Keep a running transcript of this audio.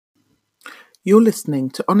You're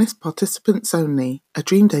listening to Honest Participants Only, a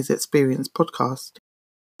Dream Days Experience podcast.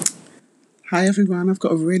 Hi everyone, I've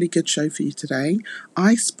got a really good show for you today.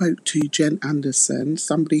 I spoke to Jen Anderson,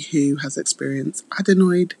 somebody who has experienced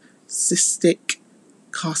adenoid cystic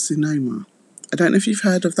carcinoma. I don't know if you've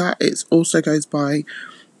heard of that. It also goes by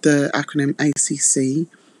the acronym ACC.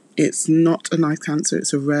 It's not a nice cancer,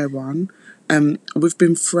 it's a rare one. We've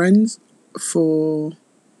been friends for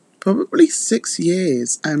probably 6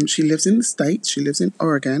 years. She lives in the States, she lives in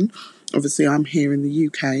Oregon. Obviously, I'm here in the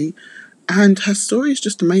UK. And her story is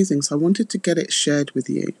just amazing, so I wanted to get it shared with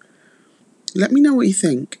you. Let me know what you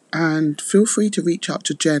think, and feel free to reach out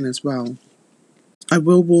to Jen as well. I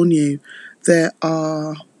will warn you,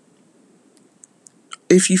 if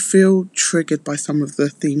you feel triggered by some of the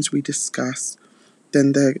themes we discuss,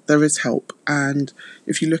 then there is help. And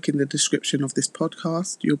if you look in the description of this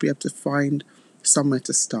podcast, you'll be able to find somewhere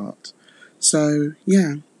to start. So,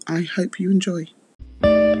 yeah, I hope you enjoy.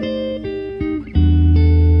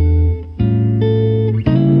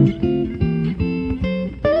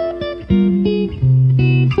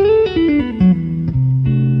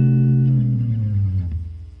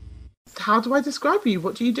 How do I describe you?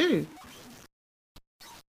 What do you do?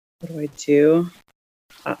 What do I do?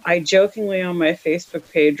 I jokingly on my Facebook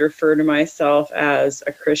page refer to myself as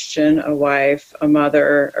a Christian, a wife, a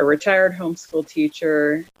mother, a retired homeschool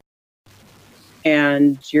teacher,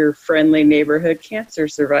 and your friendly neighborhood cancer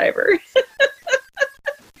survivor.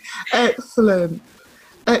 Excellent.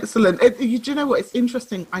 Excellent. Do you know what? It's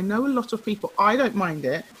interesting. I know a lot of people, I don't mind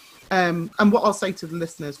it. And what I'll say to the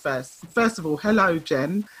listeners first of all, hello,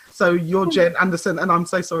 Jen. So you're Jen Anderson, and I'm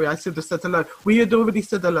so sorry, I should have said hello. We had already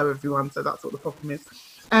said hello, everyone, so that's what the problem is.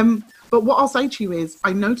 But what I'll say to you is,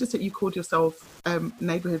 I noticed that you called yourself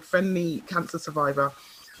neighborhood-friendly cancer survivor.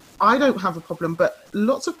 I don't have a problem, but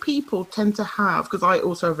lots of people tend to have, because I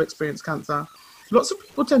also have experienced cancer, lots of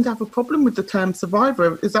people tend to have a problem with the term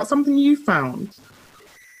survivor. Is that something you found?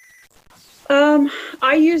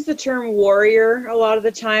 I use the term warrior a lot of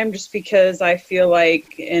the time just because I feel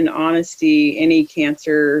like, in honesty, any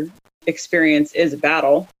cancer experience is a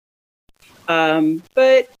battle.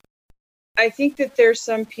 But I think that there's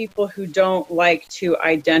some people who don't like to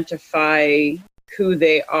identify who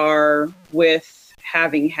they are with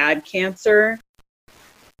having had cancer.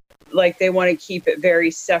 Like, they want to keep it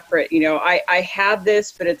very separate. You know, I had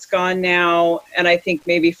this, but it's gone now. And I think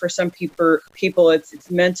maybe for some people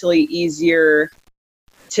it's mentally easier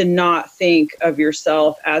to not think of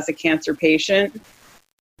yourself as a cancer patient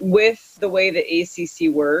with the way that ACC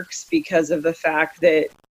works, because of the fact that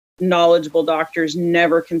knowledgeable doctors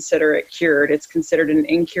never consider it cured. It's considered an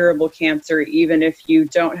incurable cancer. Even if you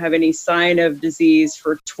don't have any sign of disease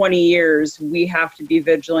for 20 years, we have to be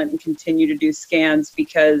vigilant and continue to do scans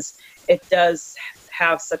because it does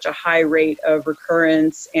have such a high rate of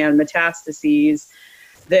recurrence and metastases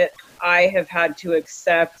that I have had to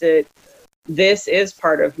accept that this is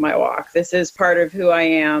part of my walk. This is part of who I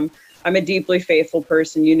am. I'm a deeply faithful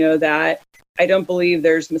person. You know that. I don't believe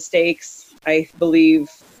there's mistakes. I believe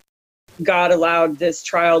God allowed this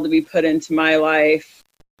trial to be put into my life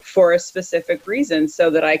for a specific reason so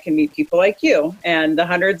that I can meet people like you and the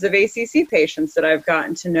hundreds of ACC patients that I've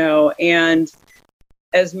gotten to know. And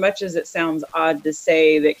as much as it sounds odd to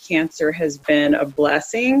say that cancer has been a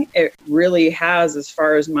blessing, it really has, as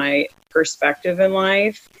far as my perspective in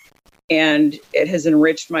life. And it has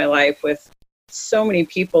enriched my life with so many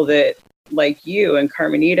people that, like you and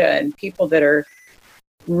Carmenita, and people that are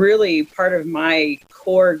really part of my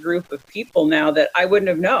core group of people now that I wouldn't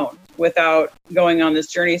have known without going on this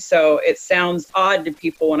journey. So it sounds odd to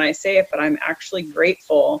people when I say it, but I'm actually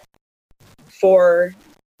grateful for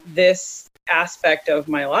this aspect of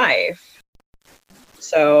my life.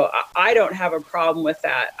 So I don't have a problem with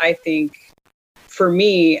that. I think for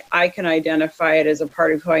me, I can identify it as a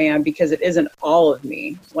part of who I am because it isn't all of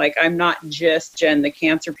me. Like, I'm not just Jen, the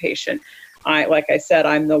cancer patient. Like I said,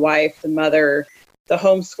 I'm the wife, the mother, the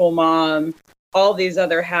homeschool mom, all these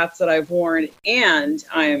other hats that I've worn, and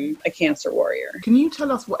I'm a cancer warrior. Can you tell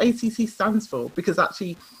us what ACC stands for? Because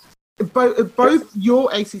actually, both your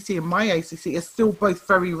ACC and my ACC are still both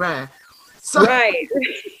very rare. So... Right.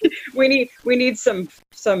 we need some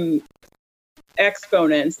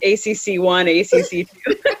exponents, ACC1, ACC2,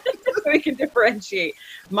 so we can differentiate.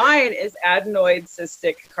 Mine is adenoid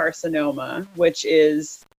cystic carcinoma, which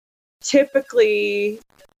is typically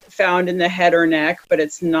found in the head or neck, but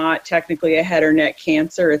it's not technically a head or neck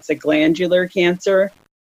cancer. It's a glandular cancer.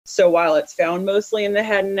 So while it's found mostly in the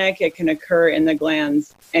head and neck, it can occur in the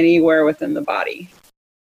glands anywhere within the body.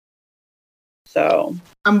 So.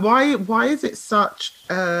 And why is it such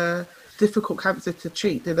a difficult cancer to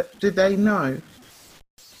treat? Did they know?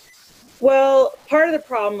 Well, part of the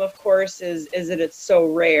problem, of course, is that it's so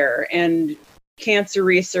rare, and cancer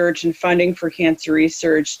research and funding for cancer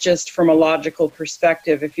research, just from a logical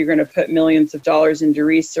perspective, if you're going to put millions of dollars into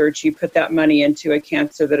research, you put that money into a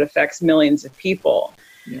cancer that affects millions of people.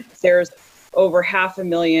 Yeah. There's over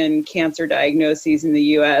 500,000 cancer diagnoses in the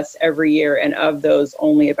U.S. every year, and of those,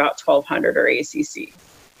 only about 1,200 are ACC.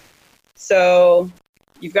 So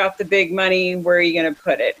you've got the big money. Where are you going to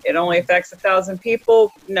put it? It only affects 1,000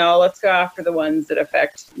 people. No, let's go after the ones that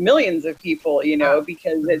affect millions of people,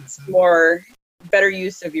 because it's better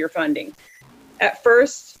use of your funding. At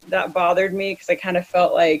first, that bothered me because I kind of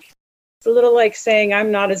felt like it's a little like saying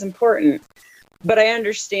I'm not as important. But I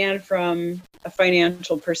understand from a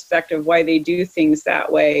financial perspective why they do things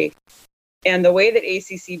that way. And the way that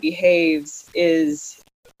ACC behaves is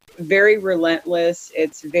very relentless.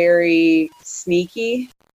 It's very sneaky.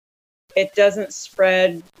 It doesn't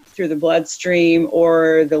spread through the bloodstream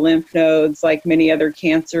or the lymph nodes like many other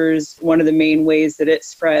cancers. One of the main ways that it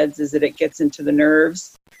spreads is that it gets into the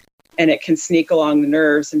nerves, and it can sneak along the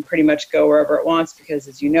nerves and pretty much go wherever it wants because,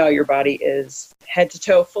 as you know, your body is head to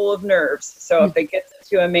toe full of nerves. So if it gets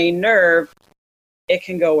to a main nerve, it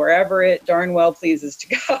can go wherever it darn well pleases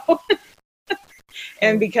to go.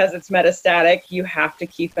 And because it's metastatic, you have to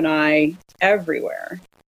keep an eye everywhere.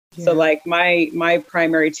 Yeah. So like my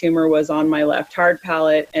primary tumor was on my left hard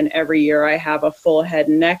palate, and every year I have a full head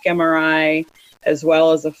and neck MRI, as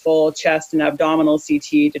well as a full chest and abdominal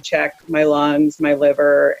CT to check my lungs, my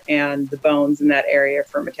liver, and the bones in that area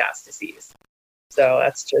for metastases. So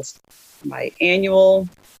that's just my annual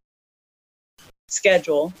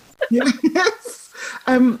schedule. Yes.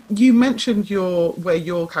 You mentioned where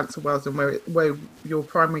your cancer was and where your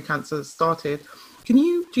primary cancer started.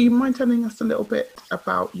 Do you mind telling us a little bit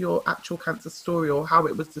about your actual cancer story or how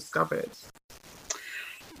it was discovered?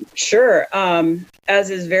 Sure. As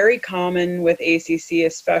is very common with ACC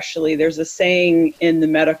especially, there's a saying in the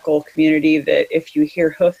medical community that if you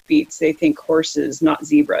hear hoofbeats, they think horses, not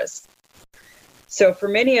zebras. So for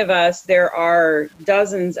many of us, there are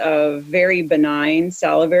dozens of very benign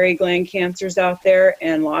salivary gland cancers out there,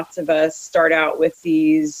 and lots of us start out with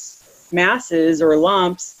these masses or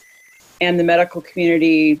lumps, and the medical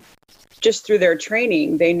community, just through their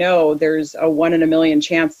training, they know there's a 1 in a million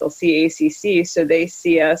chance they'll see ACC, so they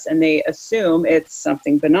see us and they assume it's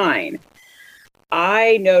something benign.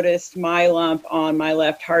 I noticed my lump on my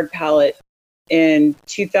left hard palate in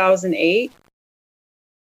 2008,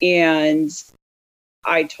 and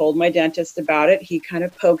I told my dentist about it. He kind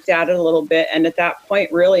of poked at it a little bit, and at that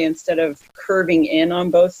point, really, instead of curving in on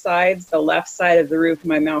both sides, the left side of the roof of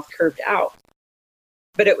my mouth curved out.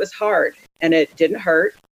 But it was hard, and it didn't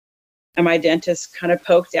hurt. And my dentist kind of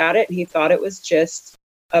poked at it, and he thought it was just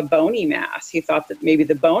a bony mass. He thought that maybe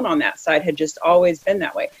the bone on that side had just always been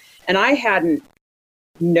that way. And I hadn't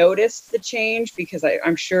noticed the change because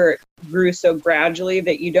I'm sure it grew so gradually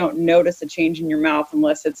that you don't notice a change in your mouth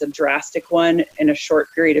unless it's a drastic one in a short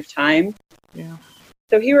period of time. Yeah.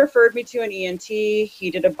 So he referred me to an ENT.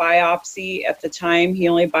 He did a biopsy. At the time, he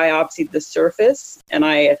only biopsied the surface. And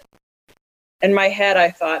in my head,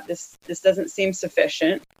 I thought, this doesn't seem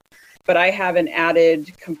sufficient. But I have an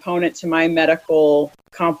added component to my medical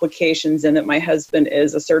complications in that my husband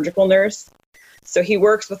is a surgical nurse. So he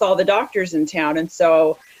works with all the doctors in town. And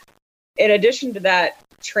so in addition to that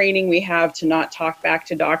training we have to not talk back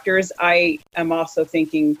to doctors, I am also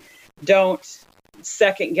thinking, don't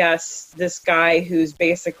second guess this guy who's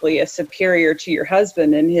basically a superior to your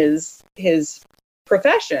husband in his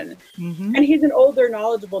profession. Mm-hmm. And he's an older,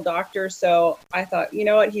 knowledgeable doctor. So I thought, you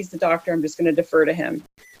know what, he's the doctor. I'm just going to defer to him.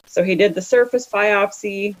 So he did the surface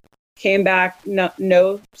biopsy, came back,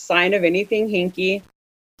 no sign of anything hinky.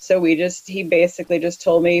 So he basically just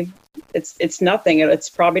told me it's nothing. It's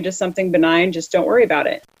probably just something benign. Just don't worry about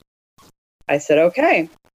it. I said, okay.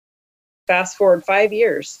 Fast forward 5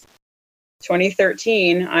 years.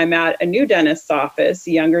 2013, I'm at a new dentist's office,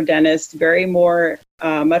 a younger dentist,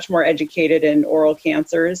 much more educated in oral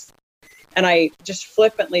cancers. And I just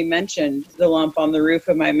flippantly mentioned the lump on the roof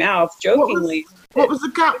of my mouth, jokingly. What was the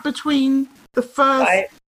gap between the first?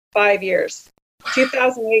 5 years,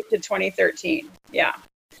 2008 to 2013. Yeah.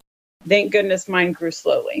 Thank goodness mine grew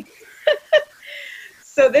slowly.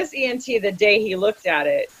 So this ENT, the day he looked at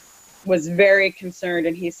it, was very concerned,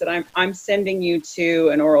 and he said, I'm sending you to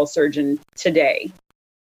an oral surgeon today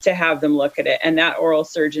to have them look at it. And that oral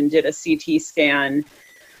surgeon did a CT scan.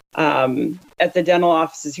 At the dental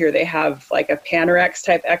offices here, they have like a Panorex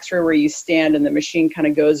type x-ray where you stand and the machine kind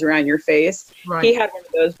of goes around your face. Right. He had one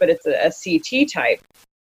of those, but it's a CT type.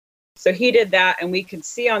 So he did that, and we could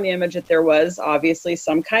see on the image that there was obviously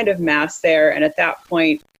some kind of mass there. And at that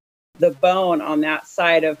point, the bone on that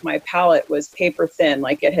side of my palate was paper thin,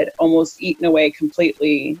 like it had almost eaten away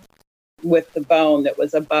completely with the bone that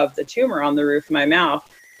was above the tumor on the roof of my mouth.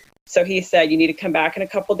 So he said, you need to come back in a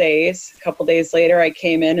couple days. A couple days later, I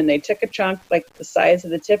came in and they took a chunk like the size of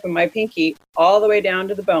the tip of my pinky all the way down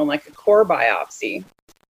to the bone, like a core biopsy.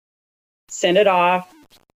 Sent it off,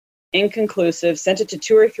 inconclusive, sent it to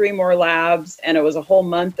 2 or 3 more labs. And it was a whole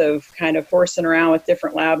month of kind of horsing around with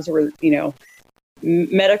different labs where, you know,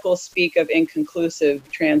 medical speak of inconclusive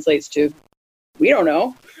translates to, we don't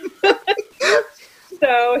know.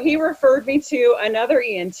 So he referred me to another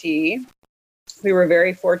ENT. We were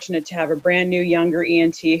very fortunate to have a brand new younger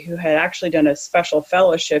ENT who had actually done a special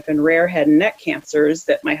fellowship in rare head and neck cancers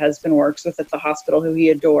that my husband works with at the hospital, who he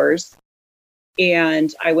adores.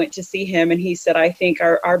 And I went to see him, and he said, I think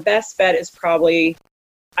our best bet is probably,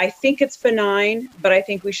 I think it's benign, but I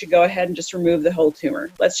think we should go ahead and just remove the whole tumor.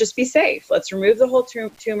 Let's just be safe. Let's remove the whole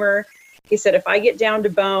tumor. He said, if I get down to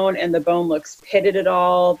bone and the bone looks pitted at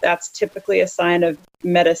all, that's typically a sign of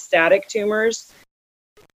metastatic tumors.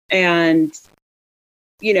 And,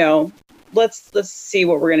 you know, let's see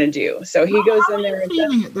what we're going to do. So he goes in there. How are you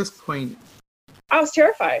feeling at this point? I was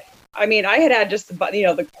terrified. I mean, I had just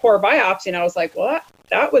the core biopsy, and I was like, well,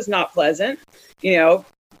 that was not pleasant. You know,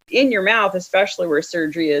 in your mouth, especially where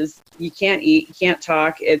surgery is, you can't eat, you can't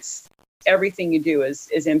talk. It's everything you do is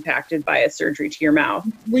impacted by a surgery to your mouth.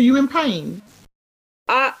 Were you in pain?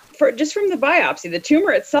 From the biopsy, the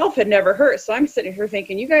tumor itself had never hurt. So I'm sitting here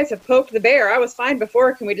thinking, you guys have poked the bear. I was fine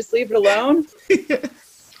before. Can we just leave it alone?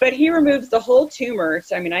 But he removes the whole tumor.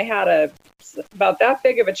 So, I mean, I had about that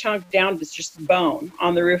big of a chunk down to just bone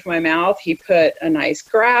on the roof of my mouth. He put a nice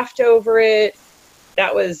graft over it.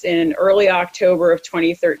 That was in early October of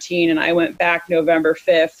 2013. And I went back November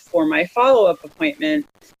 5th for my follow-up appointment.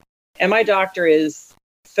 And my doctor is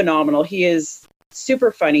phenomenal. He is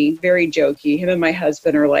super funny, very jokey. Him and my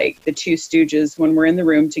husband are like the two stooges when we're in the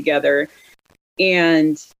room together.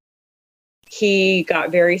 And he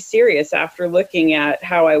got very serious after looking at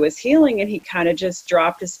how I was healing. And he kind of just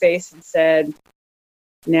dropped his face and said,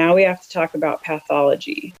 now we have to talk about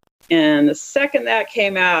pathology. And the second that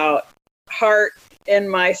came out, heart in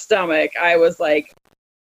my stomach, I was like,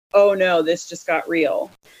 oh no, this just got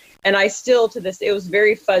real. And I still, to this, it was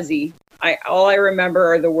very fuzzy. All I remember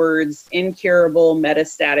are the words incurable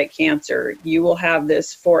metastatic cancer. You will have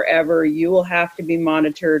this forever. You will have to be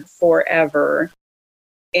monitored forever.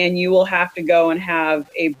 And you will have to go and have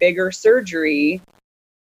a bigger surgery.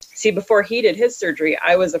 See, before he did his surgery,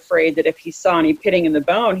 I was afraid that if he saw any pitting in the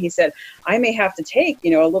bone, he said, I may have to take, a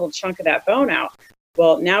little chunk of that bone out.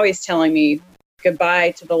 Well, now he's telling me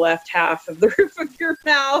goodbye to the left half of the roof of your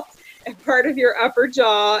mouth and part of your upper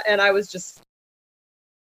jaw. And I was just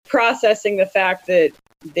processing the fact that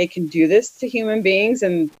they can do this to human beings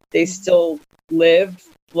and they still live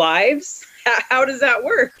lives. How does that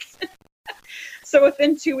work? So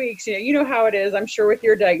within 2 weeks, you know how it is, I'm sure with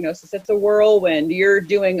your diagnosis, it's a whirlwind. You're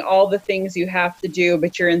doing all the things you have to do,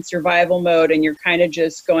 but you're in survival mode and you're kind of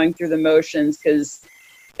just going through the motions because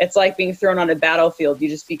it's like being thrown on a battlefield. You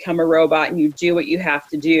just become a robot and you do what you have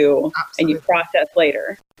to do. Absolutely. And you process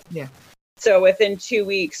later. Yeah. So within 2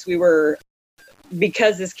 weeks,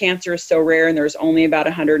 because this cancer is so rare and there's only about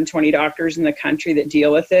 120 doctors in the country that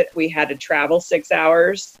deal with it, we had to travel 6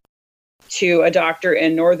 hours to a doctor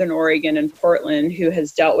in Northern Oregon in Portland who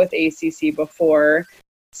has dealt with ACC before,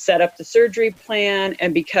 set up the surgery plan.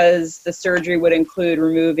 And because the surgery would include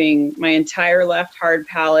removing my entire left hard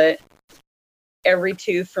palate, every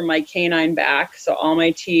tooth from my canine back, so all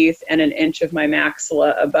my teeth, and an inch of my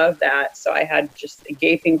maxilla above that. So I had just a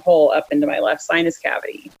gaping hole up into my left sinus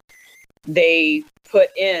cavity. They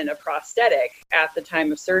put in a prosthetic at the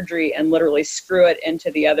time of surgery and literally screw it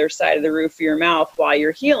into the other side of the roof of your mouth while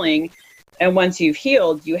you're healing. And once you've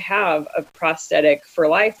healed, you have a prosthetic for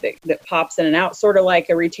life that pops in and out, sort of like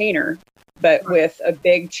a retainer, but with a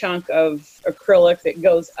big chunk of acrylic that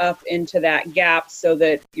goes up into that gap so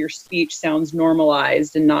that your speech sounds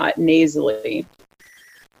normalized and not nasally.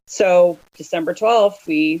 So December 12th,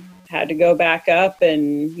 we had to go back up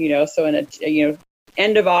and, so in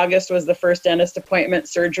end of August was the first dentist appointment.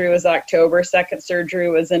 Surgery was October. Second surgery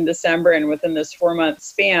was in December. And within this 4-month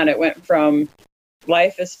span, it went from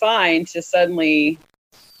life is fine to suddenly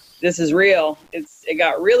this is real. It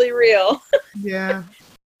got really real. Yeah.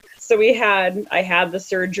 So I had the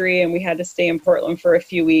surgery and we had to stay in Portland for a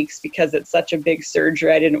few weeks because it's such a big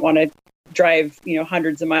surgery. I didn't want to drive,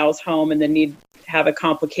 hundreds of miles home and then have a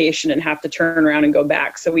complication and have to turn around and go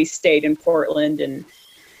back. So we stayed in Portland, and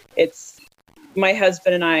my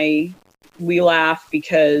husband and I, we laugh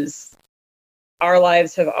because our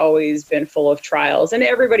lives have always been full of trials, and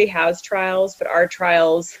everybody has trials, but our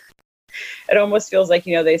trials, it almost feels like,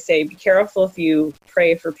 they say, be careful if you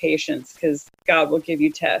pray for patience, because God will give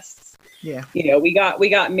you tests. Yeah. We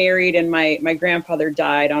got married, and my grandfather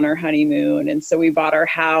died on our honeymoon. And so we bought our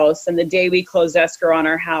house, and the day we closed escrow on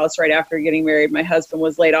our house, right after getting married, my husband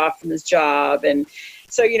was laid off from his job. And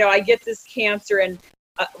so, I get this cancer, and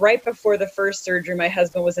right before the first surgery, my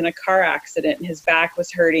husband was in a car accident and his back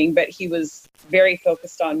was hurting, but he was very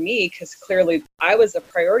focused on me because clearly I was a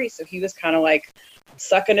priority. So he was kind of like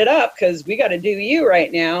sucking it up because we got to do you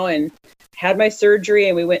right now, and had my surgery,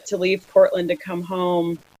 and we went to leave Portland to come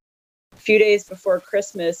home a few days before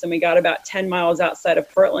Christmas, and we got about 10 miles outside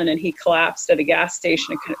of Portland, and he collapsed at a gas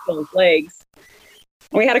station and couldn't feel his legs.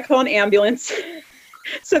 And we had to call an ambulance.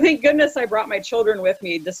 So thank goodness I brought my children with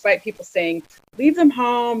me, despite people saying, leave them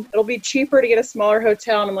home. It'll be cheaper to get a smaller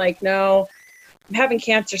hotel. And I'm like, no, I'm having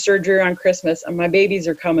cancer surgery on Christmas, and my babies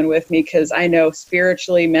are coming with me because I know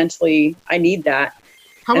spiritually, mentally, I need that.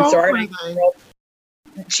 How and old so were they?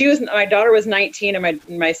 My daughter was 19 and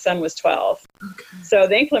my son was 12. Okay. So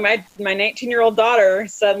thankfully my 19-year-old daughter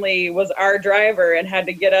suddenly was our driver and had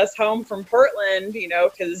to get us home from Portland,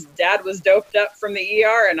 because dad was doped up from the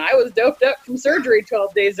ER and I was doped up from surgery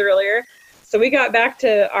 12 days earlier. So we got back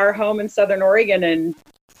to our home in Southern Oregon, and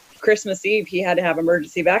Christmas Eve, he had to have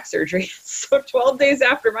emergency back surgery. So 12 days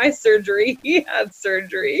after my surgery, he had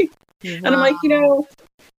surgery. Wow. And I'm like, you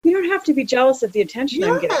don't have to be jealous of the attention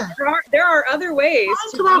I'm getting. There are other ways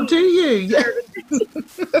to outdo you. Yeah.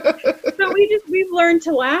 So we've learned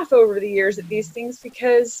to laugh over the years at these things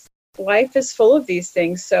because life is full of these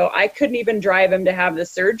things. So I couldn't even drive him to have the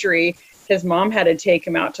surgery. His mom had to take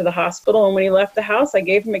him out to the hospital. And when he left the house, I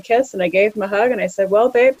gave him a kiss and I gave him a hug. And I said, well,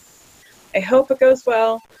 babe, I hope it goes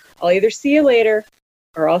well. I'll either see you later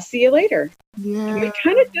or I'll see you later. Yeah. And we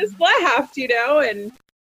kind of just laughed, and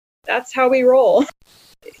that's how we roll.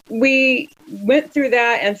 We went through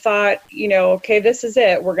that and thought, okay, this is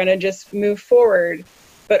it. We're going to just move forward.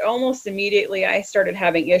 But almost immediately, I started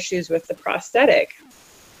having issues with the prosthetic.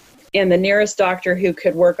 And the nearest doctor who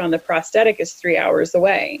could work on the prosthetic is 3 hours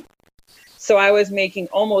away. So I was making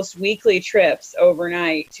almost weekly trips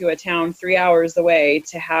overnight to a town 3 hours away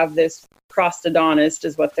to have this prosthodontist,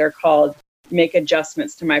 is what they're called, make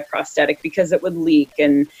adjustments to my prosthetic because it would leak.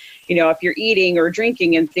 And if you're eating or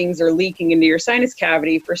drinking and things are leaking into your sinus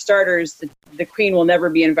cavity, for starters, the queen will never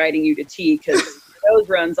be inviting you to tea because nose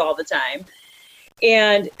runs all the time.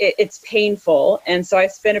 And it's painful. And so I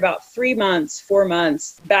spent about 4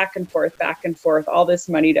 months, back and forth, all this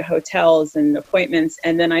money to hotels and appointments.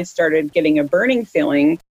 And then I started getting a burning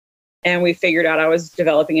feeling, and we figured out I was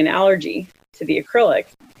developing an allergy to the acrylic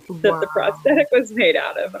that the prosthetic was made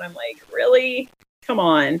out of. And I'm like, really? Come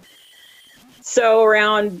on. So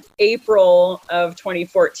around April of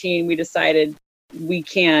 2014, we decided we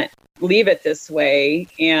can't leave it this way.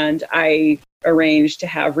 And I arranged to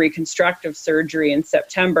have reconstructive surgery in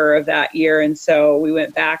September of that year. And so we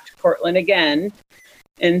went back to Portland again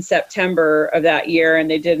in September of that year.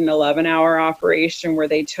 And they did an 11-hour operation where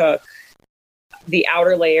they took the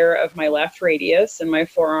outer layer of my left radius and my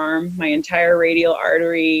forearm, my entire radial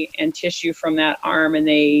artery and tissue from that arm, and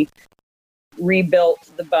they rebuilt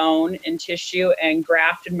the bone and tissue and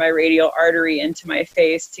grafted my radial artery into my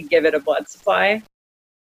face to give it a blood supply.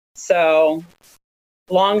 So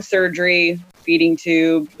long surgery, feeding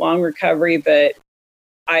tube, long recovery, but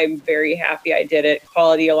I'm very happy I did it.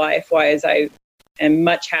 Quality of life wise, I am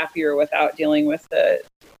much happier without dealing with the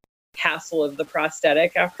hassle of the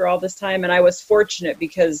prosthetic after all this time. And I was fortunate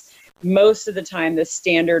because most of the time the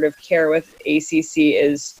standard of care with ACC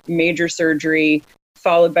is major surgery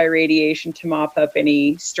followed by radiation to mop up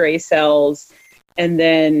any stray cells. And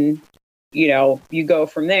then, you go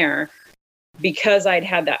from there. Because I'd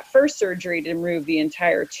had that first surgery to remove the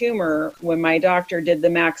entire tumor, when my doctor did the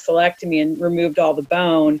maxillectomy and removed all the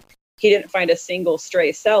bone, he didn't find a single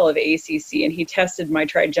stray cell of ACC, and he tested my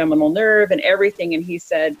trigeminal nerve and everything. And he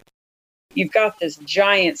said, you've got this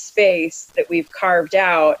giant space that we've carved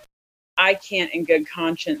out. I can't in good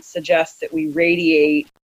conscience suggest that we radiate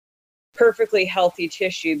perfectly healthy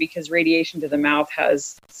tissue because radiation to the mouth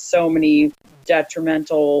has so many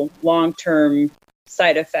detrimental long-term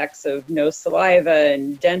side effects of no saliva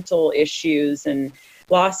and dental issues and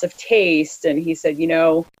loss of taste. And he said,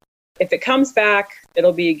 if it comes back,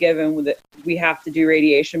 it'll be a given that we have to do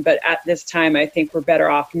radiation. But at this time, I think we're better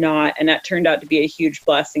off not. And that turned out to be a huge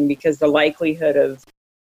blessing because the likelihood of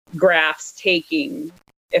grafts taking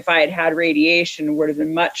if I had radiation, would have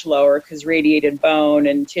been much lower, because radiated bone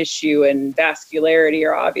and tissue and vascularity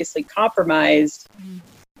are obviously compromised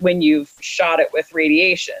when you've shot it with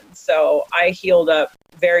radiation. So I healed up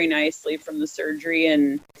very nicely from the surgery,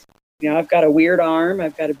 and I've got a weird arm.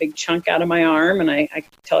 I've got a big chunk out of my arm, and I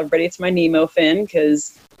tell everybody it's my Nemo fin,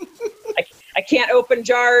 because I can't open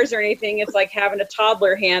jars or anything. It's like having a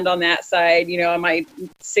toddler hand on that side. My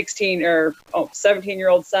 16 or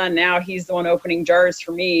 17-year-old son, now he's the one opening jars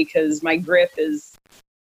for me, because my grip is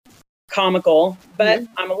comical. But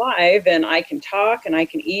I'm alive, and I can talk, and I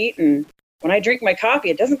can eat, and when I drink my coffee,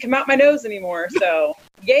 it doesn't come out my nose anymore. So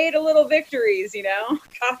yay to little victories,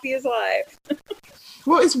 coffee is life.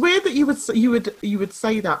 Well, it's weird that you would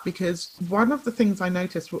say that, because one of the things I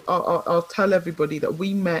noticed, I'll tell everybody that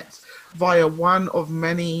we met via one of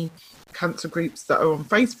many cancer groups that are on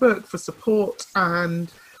Facebook for support,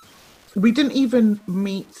 and we didn't even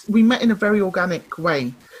meet. We met in a very organic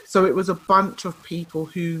way. So it was a bunch of people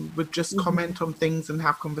who would just comment on things and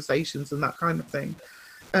have conversations and that kind of thing.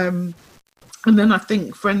 And then I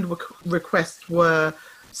think friend requests were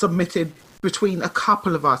submitted between a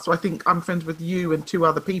couple of us. So I think I'm friends with you and 2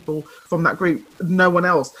 other people from that group, no one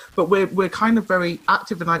else. But we're kind of very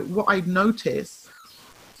active. And what I notice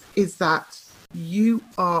is that you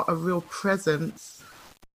are a real presence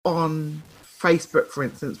on Facebook, for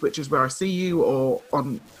instance, which is where I see you, or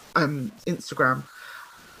on Instagram.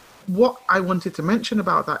 What I wanted to mention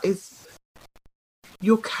about that is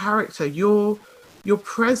your character, your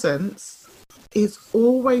presence is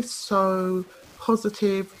always so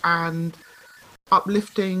positive and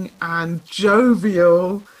uplifting and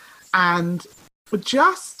jovial and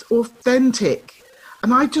just authentic.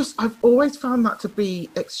 And I've always found that to be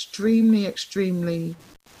extremely, extremely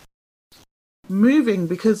moving,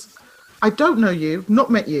 because I don't know you, not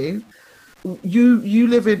met you. You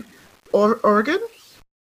live in Oregon.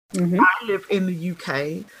 I live in the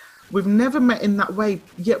UK. We've never met in that way,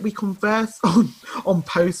 yet we converse on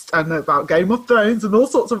posts and about Game of Thrones and all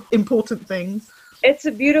sorts of important things. It's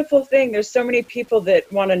a beautiful thing. There's so many people that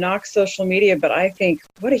want to knock social media, but I think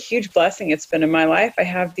what a huge blessing it's been in my life. I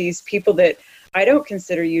have these people that I don't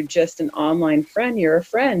consider you just an online friend. You're a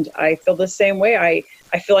friend. I feel the same way.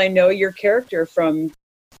 I feel I know your character from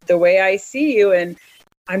the way I see you, and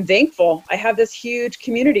I'm thankful. I have this huge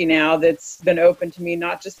community now that's been open to me,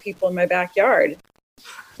 not just people in my backyard.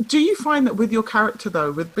 Do you find that with your character,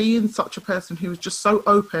 though, with being such a person who is just so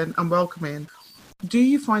open and welcoming, do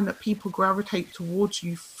you find that people gravitate towards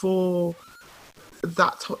you for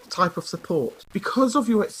that type of support? Because of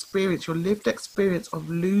your experience, your lived experience of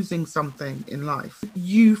losing something in life,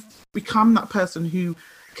 you've become that person who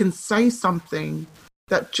can say something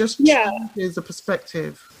that just changes a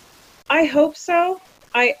perspective. I hope so.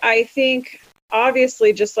 I think,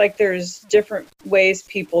 obviously, just like there's different ways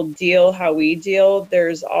people deal how we deal,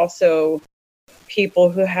 there's also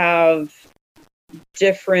people who have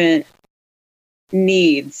different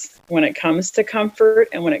needs when it comes to comfort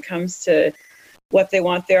and when it comes to what they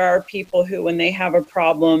want. There are people who, when they have a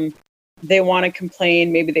problem, they want to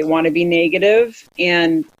complain, maybe they want to be negative,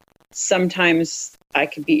 and sometimes I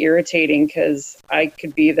could be irritating, because I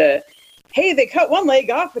could be the, hey, they cut one leg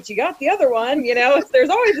off, but you got the other one, there's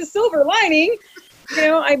always a silver lining.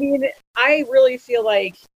 I really feel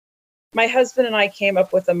like my husband and I came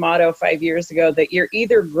up with a motto 5 years ago that you're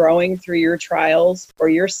either growing through your trials or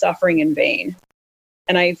you're suffering in vain.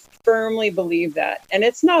 And I firmly believe that. And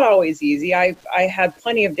it's not always easy. I had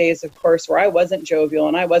plenty of days, of course, where I wasn't jovial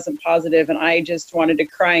and I wasn't positive, and I just wanted to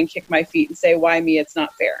cry and kick my feet and say, why me? It's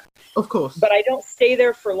not fair. Of course. But I don't stay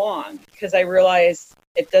there for long, because I realize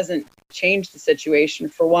it doesn't change the situation,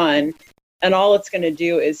 for one. And all it's going to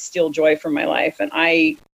do is steal joy from my life. And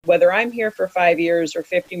whether I'm here for 5 years or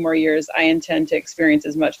 50 more years, I intend to experience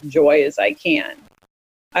as much joy as I can.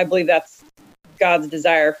 I believe that's God's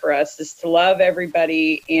desire for us, is to love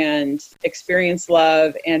everybody and experience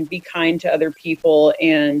love and be kind to other people.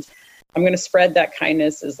 And I'm going to spread that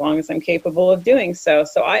kindness as long as I'm capable of doing so.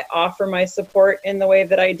 So I offer my support in the way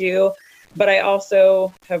that I do, but I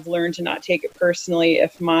also have learned to not take it personally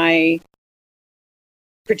if my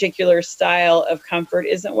particular style of comfort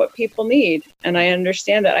isn't what people need. And I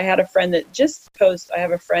understand that. I had a friend that I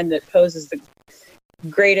have a friend that poses the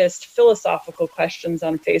greatest philosophical questions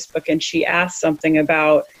on Facebook, and she asked something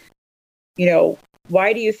about,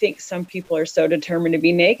 why do you think some people are so determined to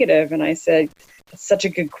be negative? And I said, that's such a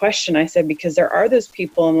good question. I said, because there are those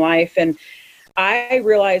people in life, and I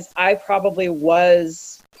realized I probably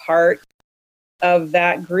was part of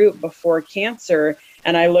that group before cancer.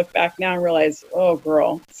 And I look back now and realize, oh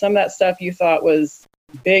girl, some of that stuff you thought was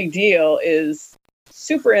big deal is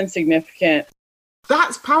super insignificant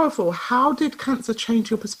That's powerful. How did cancer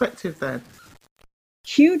change your perspective then?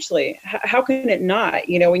 Hugely. How can it not?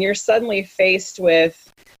 You know, when you're suddenly faced with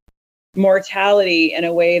mortality in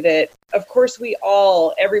a way that, of course,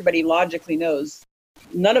 everybody logically knows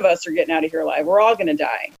none of us are getting out of here alive. We're all going to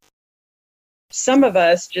die. Some of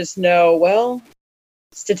us just know, well,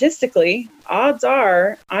 statistically, odds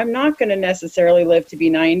are I'm not going to necessarily live to be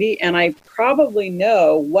 90, and I probably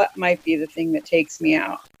know what might be the thing that takes me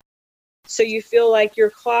out. So you feel like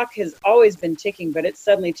your clock has always been ticking, but it's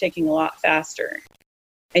suddenly ticking a lot faster.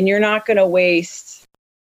 And you're not going to waste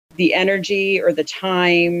the energy or the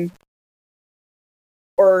time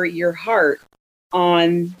or your heart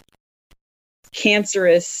on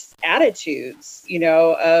cancerous attitudes, you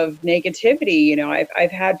know, of negativity. You know,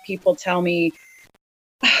 I've had people tell me,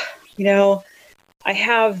 you know, I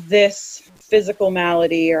have this physical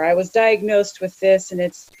malady, or I was diagnosed with this, and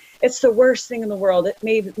it's the worst thing in the world. It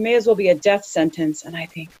may as well be a death sentence. And I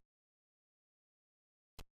think,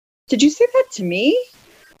 did you say that to me?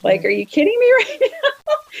 Like, are you kidding me right now?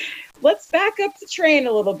 Let's back up the train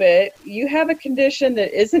a little bit. You have a condition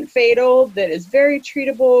that isn't fatal, that is very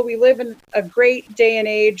treatable. We live in a great day and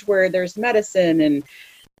age where there's medicine and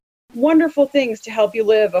wonderful things to help you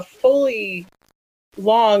live a fully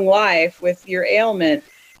long life with your ailment.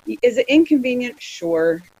 Is it inconvenient?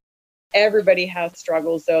 Sure. Everybody has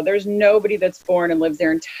struggles, though. There's nobody that's born and lives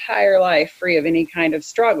their entire life free of any kind of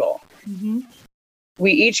struggle. Mm-hmm.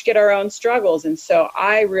 We each get our own struggles. And so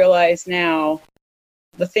I realize now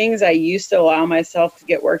the things I used to allow myself to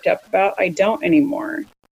get worked up about, I don't anymore.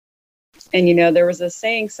 And, you know, there was a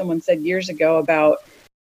saying someone said years ago about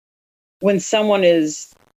when someone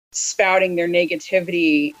is spouting their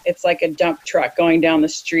negativity, it's like a dump truck going down the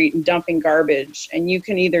street and dumping garbage. And you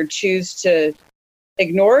can either choose to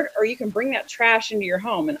ignore it or you can bring that trash into your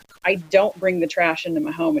home. And I don't bring the trash into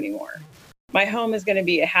my home anymore. My home is going to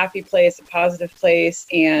be a happy place, a positive place.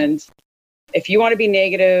 And if you want to be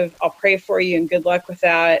negative, I'll pray for you and good luck with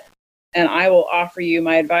that. And I will offer you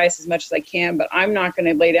my advice as much as I can, but I'm not going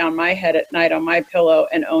to lay down my head at night on my pillow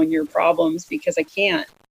and own your problems because I can't.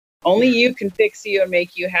 Only you can fix you and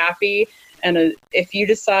make you happy. And if you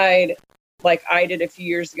decide, like I did a few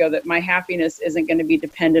years ago, that my happiness isn't going to be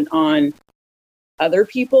dependent on other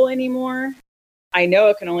people anymore, I know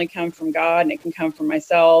it can only come from God and it can come from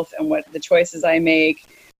myself and what the choices I make.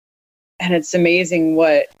 And it's amazing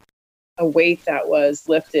what a weight that was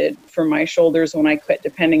lifted from my shoulders when I quit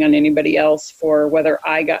depending on anybody else for whether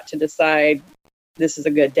I got to decide this is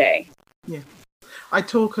a good day. Yeah. I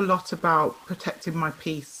talk a lot about protecting my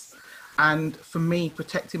peace. And for me,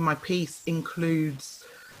 protecting my peace includes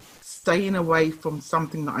staying away from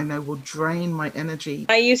something that I know will drain my energy.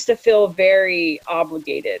 I used to feel very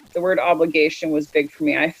obligated. The word obligation was big for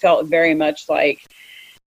me. I felt very much like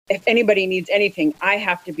if anybody needs anything, I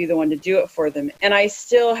have to be the one to do it for them. And I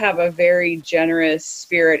still have a very generous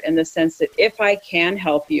spirit in the sense that if I can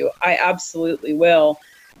help you, I absolutely will,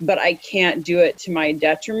 but I can't do it to my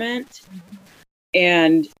detriment.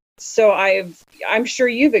 And so I'm sure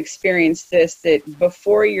you've experienced this, that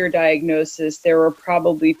before your diagnosis, there were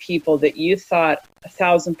probably people that you thought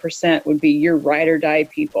 1,000% would be your ride or die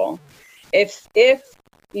people. If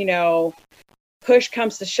you know, push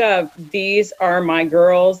comes to shove, these are my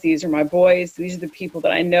girls, these are my boys, these are the people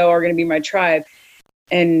that I know are going to be my tribe.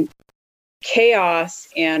 And chaos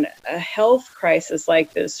and a health crisis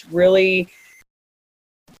like this really,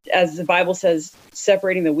 as the Bible says,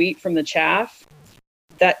 separating the wheat from the chaff,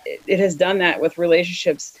 that it has done that with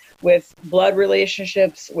relationships, with blood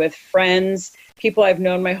relationships, with friends, people I've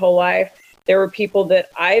known my whole life. There were people that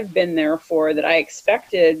I've been there for that I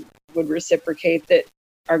expected would reciprocate that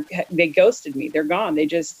they ghosted me. They're gone.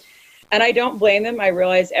 And I don't blame them. I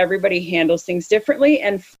realize everybody handles things differently.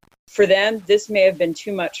 And for them, this may have been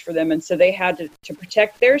too much for them. And so they had to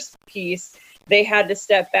protect their peace. They had to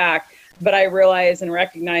step back. But I realize and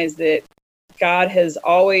recognize that God has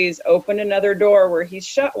always opened another door where he's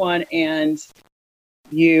shut one. And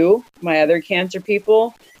you, my other cancer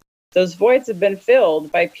people, those voids have been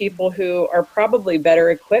filled by people who are probably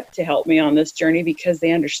better equipped to help me on this journey because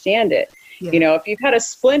they understand it. Yeah. You know, if you've had a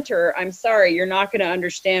splinter, I'm sorry, you're not going to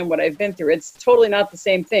understand what I've been through. It's totally not the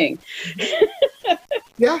same thing.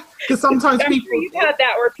 Yeah, because sometimes I'm people... sure you've had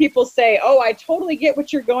that where people say, oh, I totally get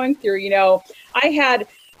what you're going through. You know, I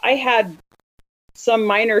had some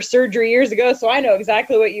minor surgery years ago, so I know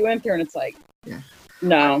exactly what you went through. And it's like, yeah,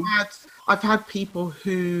 no. I've had people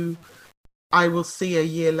who I will see a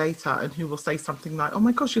year later and who will say something like, oh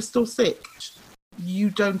my gosh, you're still sick. You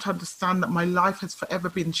don't understand that my life has forever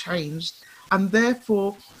been changed. And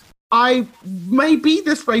therefore, I may be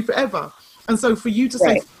this way forever. And so for you to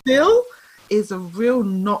say still is a real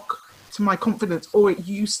knock to my confidence, or it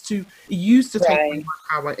used to take away my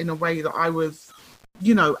power in a way that I was,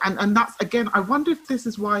 and that's, again, I wonder if this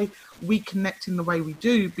is why we connect in the way we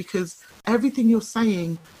do, because everything you're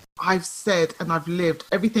saying, I've said and I've lived.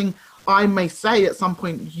 Everything I may say at some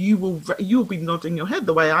point, you'll be nodding your head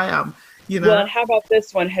the way I am, Well, and how about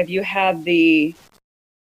this one? Have you had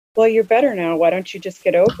well, you're better now. Why don't you just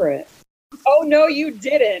get over it? Oh, no, you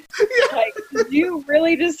didn't. Yeah. Like, you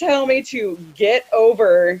really just tell me to get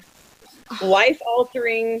over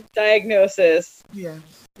life-altering diagnosis. Yeah.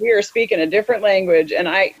 We are speaking a different language. And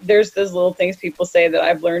there's those little things people say that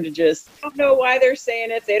I've learned to just, I don't know why they're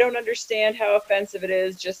saying it. They don't understand how offensive it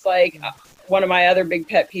is. Just like one of my other big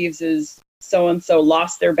pet peeves is so-and-so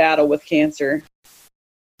lost their battle with cancer.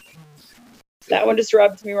 That one just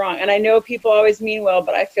rubs me wrong. And I know people always mean well,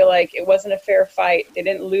 but I feel like it wasn't a fair fight. They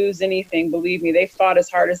didn't lose anything. Believe me, they fought as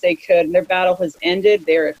hard as they could. And their battle has ended.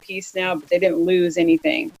 They're at peace now, but they didn't lose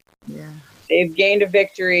anything. Yeah. They've gained a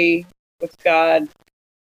victory with God.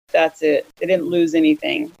 That's it. They didn't lose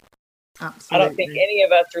anything. Absolutely. I don't think any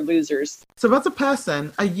of us are losers. So as a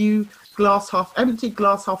person, are you glass half empty,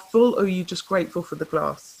 glass half full, or are you just grateful for the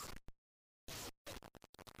glass?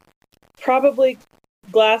 Probably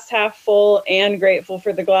glass half full and grateful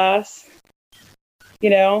for the glass.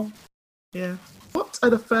 Yeah. What are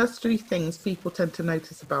the first three things people tend to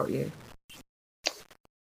notice about you?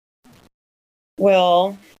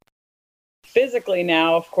 Well, physically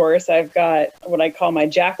now, of course, I've got what I call my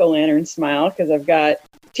jack-o'-lantern smile, because I've got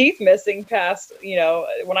teeth missing past,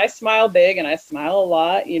 when I smile big, and I smile a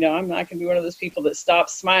lot, I'm not going to be one of those people that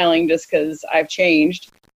stops smiling just because I've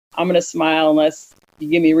changed. I'm going to smile unless you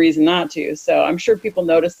give me a reason not to. So I'm sure people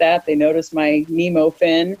notice that. They notice my Nemo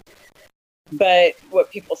fin. But what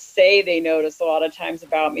people say they notice a lot of times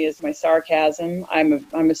about me is my sarcasm. I'm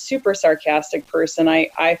a super sarcastic person.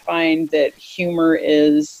 I find that humor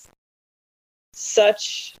is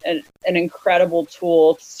such an incredible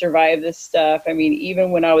tool to survive this stuff. I mean, even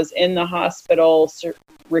when I was in the hospital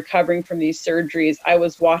recovering from these surgeries, I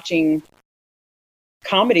was watching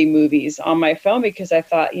comedy movies on my phone because I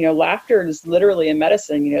thought, laughter is literally a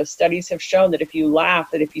medicine. Studies have shown that if you laugh,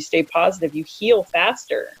 that if you stay positive, you heal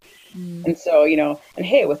faster. And so, and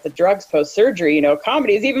hey, with the drugs post-surgery,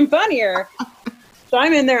 comedy is even funnier. So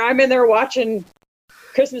I'm in there watching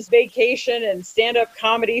Christmas Vacation and stand-up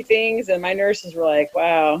comedy things, and my nurses were like,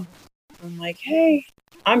 wow. I'm like, hey,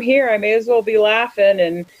 I'm here. I may as well be laughing.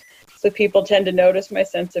 And so people tend to notice my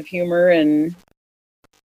sense of humor and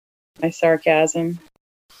my sarcasm.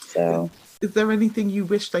 So, is there anything you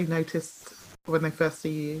wish they noticed when they first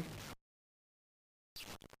see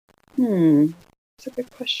you? That's a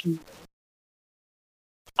good question.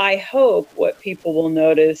 I hope what people will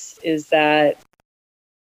notice is that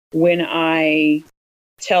when I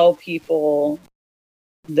tell people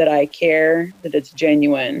that I care, that it's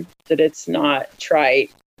genuine, that it's not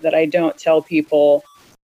trite, that I don't tell people,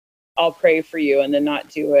 I'll pray for you and then not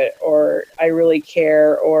do it, or I really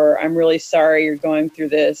care, or I'm really sorry you're going through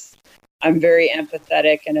this. I'm very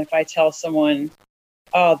empathetic, and if I tell someone,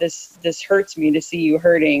 oh, this hurts me to see you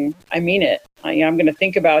hurting, I mean it. I'm going to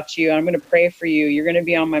think about you. I'm going to pray for you. You're going to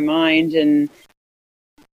be on my mind, and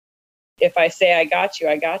if I say I got you,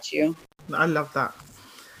 I got you. I love that.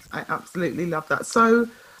 I absolutely love that. So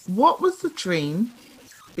what was the dream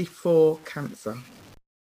before cancer?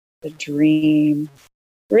 The dream.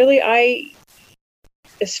 Really,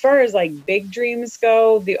 as far as like big dreams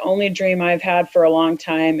go, the only dream I've had for a long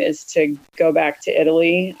time is to go back to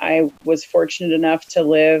Italy. I was fortunate enough to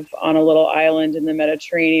live on a little island in the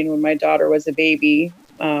Mediterranean when my daughter was a baby.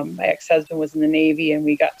 My ex-husband was in the Navy, and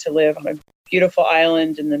we got to live on a beautiful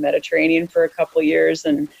island in the Mediterranean for a couple of years.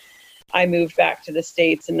 And I moved back to the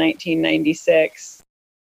States in 1996.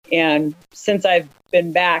 And since I've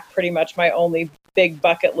been back, pretty much my only big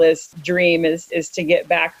bucket list dream is to get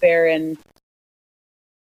back there. And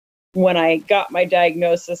when I got my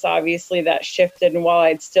diagnosis, obviously that shifted. And while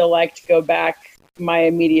I'd still like to go back, my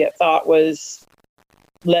immediate thought was,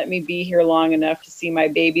 let me be here long enough to see my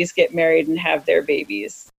babies get married and have their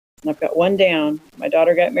babies. And I've got one down. My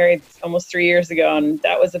daughter got married almost 3 years ago, and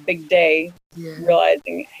that was a big day. Yeah.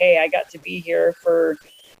 Realizing, hey, I got to be here for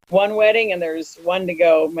one wedding and there's one to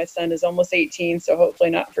go. My son is almost 18, so hopefully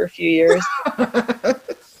not for a few years.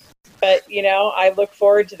 But, I look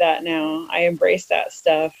forward to that now. I embrace that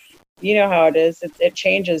stuff. You know how it is. It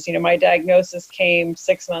changes. My diagnosis came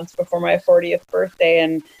 6 months before my 40th birthday,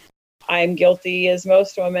 and I'm guilty, as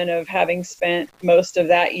most women, of having spent most of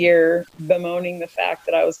that year bemoaning the fact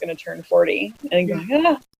that I was going to turn 40 and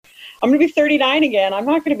going, I'm going to be 39 again. I'm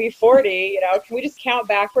not going to be 40. Can we just count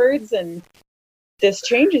backwards? And this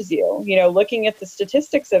changes you. Looking at the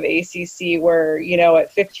statistics of ACC where,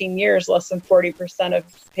 at 15 years, less than 40% of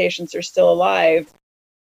patients are still alive.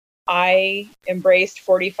 I embraced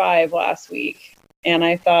 45 last week, and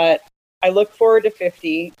I thought, I look forward to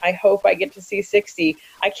 50. I hope I get to see 60.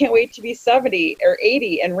 I can't wait to be 70 or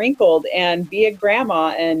 80 and wrinkled and be a grandma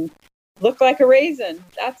and look like a raisin.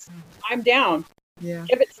 I'm down. Yeah.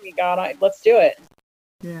 Give it to me, God. Let's do it.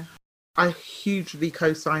 Yeah. I hugely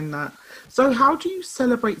co-sign that. So how do you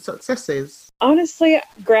celebrate successes? Honestly,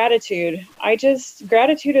 gratitude.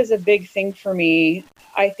 Gratitude is a big thing for me.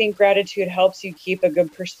 I think gratitude helps you keep a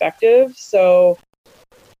good perspective. So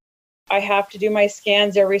I have to do my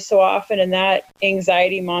scans every so often, and that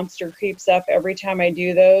anxiety monster creeps up every time I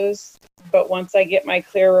do those. But once I get my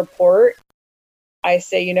clear report, I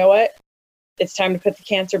say, you know what? It's time to put the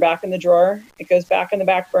cancer back in the drawer. It goes back on the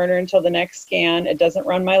back burner until the next scan. It doesn't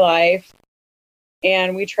run my life.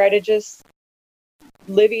 And we try to just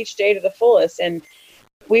live each day to the fullest. And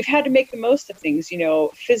we've had to make the most of things.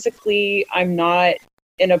 Physically, I'm not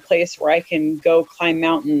in a place where I can go climb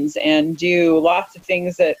mountains and do lots of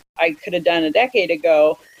things that I could have done a decade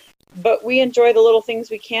ago. But we enjoy the little things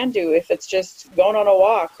we can do. If it's just going on a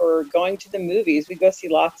walk or going to the movies, we go see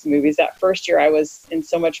lots of movies. That first year I was in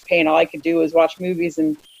so much pain. All I could do was watch movies,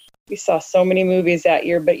 and we saw so many movies that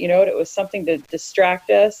year. But you know what? It was something to distract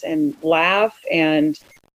us and laugh. And,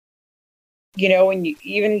 when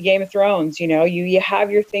even Game of Thrones, you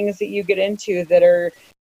have your things that you get into that are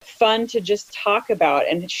fun to just talk about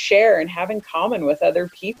and share and have in common with other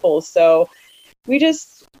people. So we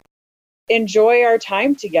just enjoy our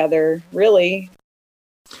time together, really.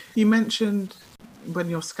 You mentioned when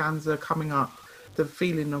your scans are coming up, the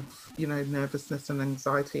feeling of, nervousness and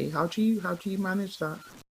anxiety. How do you manage that?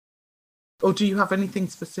 Or do you have anything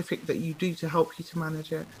specific that you do to help you to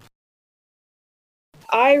manage it?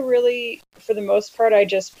 I really, for the most part, I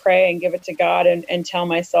just pray and give it to God and tell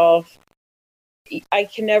myself, I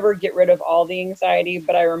can never get rid of all the anxiety,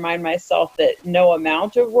 but I remind myself that no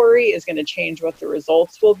amount of worry is going to change what the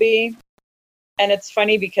results will be. And it's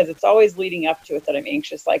funny because it's always leading up to it that I'm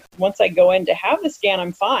anxious. Like once I go in to have the scan,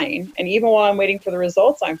 I'm fine. And even while I'm waiting for the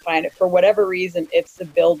results, I'm fine. For whatever reason, it's the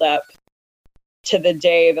buildup to the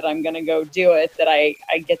day that I'm going to go do it that I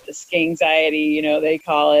get this anxiety, they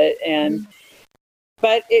call it.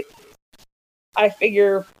 But I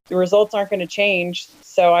figure the results aren't going to change.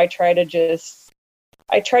 So I do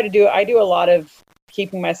a lot of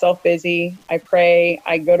keeping myself busy. I pray,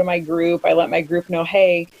 I go to my group, I let my group know,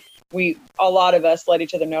 hey, a lot of us let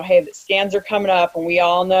each other know, hey, the scans are coming up, and we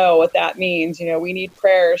all know what that means. We need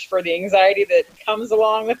prayers for the anxiety that comes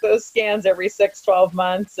along with those scans every 6-12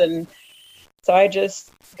 months. And so I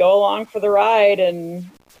just go along for the ride and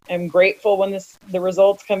am grateful when the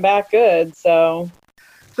results come back good. So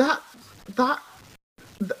that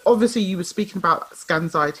obviously you were speaking about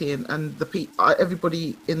scanxiety and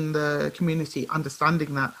everybody in the community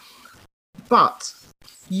understanding that, but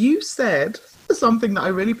you said something that I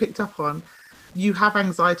really picked up on. You have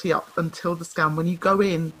anxiety up until the scan. When you go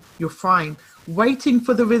in, you're fine. Waiting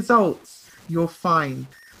for the results, you're fine.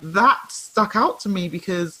 That stuck out to me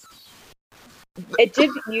because it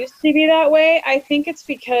didn't used to be that way. I think it's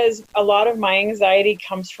because a lot of my anxiety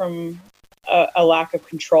comes from a lack of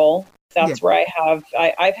control. That's where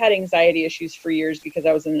I've had anxiety issues for years because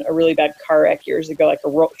I was in a really bad car wreck years ago, like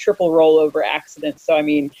a triple rollover accident. So,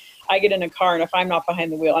 I get in a car, and if I'm not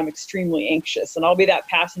behind the wheel, I'm extremely anxious, and I'll be that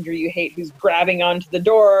passenger you hate who's grabbing onto the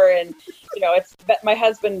door. And, my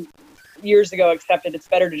husband years ago accepted it's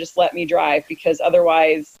better to just let me drive because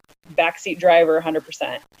otherwise backseat driver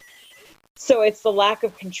 100%. So it's the lack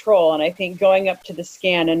of control. And I think going up to the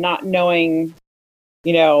scan and not knowing,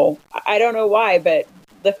 I don't know why, but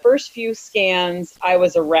the first few scans, I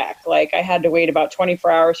was a wreck. Like I had to wait about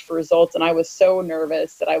 24 hours for results, and I was so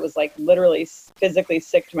nervous that I was like literally physically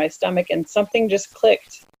sick to my stomach, and something just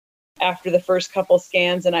clicked after the first couple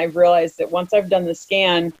scans. And I realized that once I've done the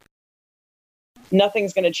scan,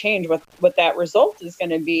 nothing's going to change what that result is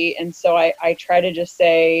going to be. And so I try to just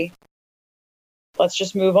say, let's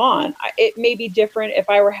just move on. It may be different if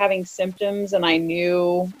I were having symptoms and I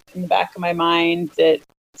knew in the back of my mind that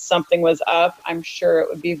something was up. I'm sure it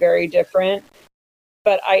would be very different.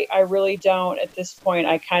 But I really don't at this point.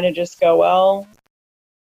 I kind of just go, well,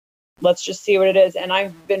 let's just see what it is. And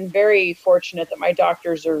I've been very fortunate that my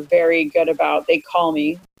doctors are very good about, they call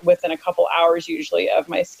me within a couple hours usually of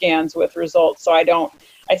my scans with results. So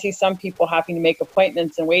I see some people having to make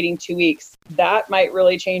appointments and waiting 2 weeks. That might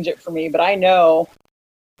really change it for me. But I know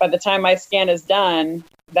by the time my scan is done,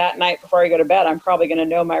 that night before I go to bed, I'm probably going to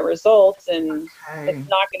know my results, and it's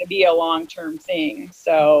not going to be a long-term thing.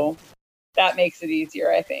 So that makes it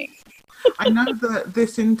easier, I think. I know that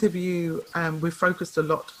this interview, we've focused a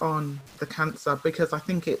lot on the cancer because I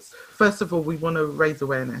think it's, first of all, we want to raise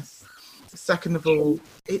awareness. Second of all,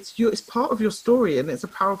 it's part of your story and it's a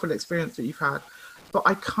powerful experience that you've had. But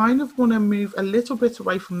I kind of want to move a little bit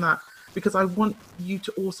away from that because I want you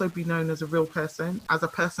to also be known as a real person, as a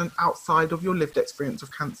person outside of your lived experience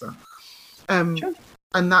of cancer. Sure.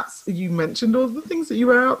 And that's, you mentioned all the things that you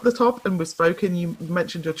were at the top and we've spoken, you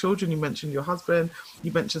mentioned your children, you mentioned your husband,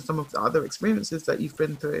 you mentioned some of the other experiences that you've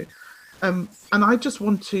been through. And I just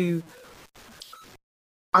want to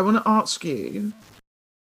ask you,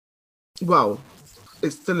 well,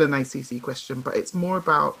 it's still an ACC question, but it's more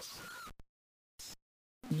about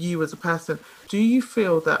you as a person. Do you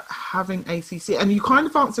feel that having ACC, and you kind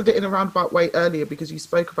of answered it in a roundabout way earlier because you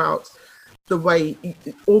spoke about the way,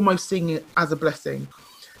 almost seeing it as a blessing.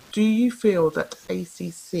 Do you feel that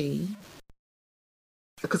ACC,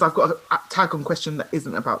 because I've got a tag-on question that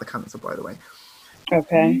isn't about the cancer, by the way.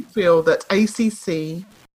 Okay. Do you feel that ACC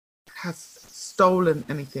has stolen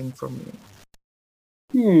anything from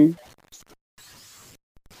you?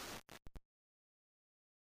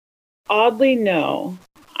 Oddly, no.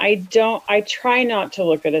 I try not to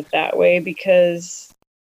look at it that way because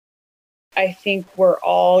I think we're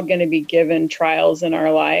all going to be given trials in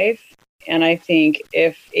our life. And I think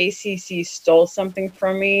if ACC stole something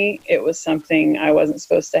from me, it was something I wasn't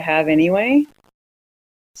supposed to have anyway.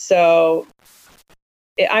 So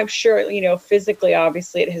I'm sure, physically,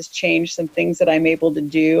 obviously, it has changed some things that I'm able to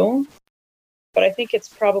do. But I think it's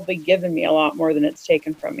probably given me a lot more than it's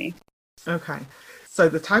taken from me. Okay. So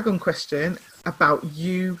the tag-on question about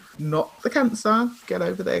you, not the cancer, get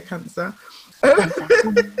over there, cancer.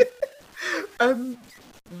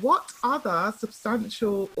 What other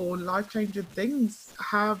substantial or life-changing things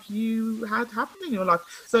have you had happen in your life?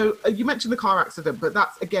 So you mentioned the car accident, but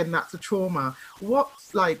that's a trauma.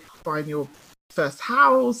 What's like buying your first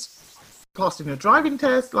house, passing your driving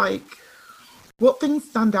test? Like, what things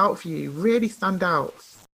stand out for you, really stand out?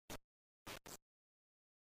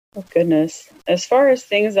 Oh, goodness. As far as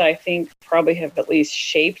things that I think probably have at least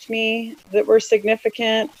shaped me that were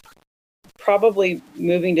significant, probably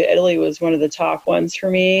moving to Italy was one of the top ones for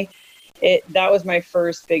me. That was my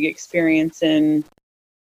first big experience in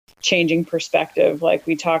changing perspective. Like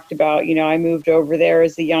we talked about, I moved over there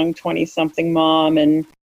as a young 20-something mom. And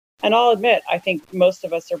I'll admit, I think most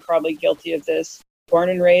of us are probably guilty of this. Born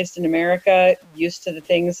and raised in America, used to the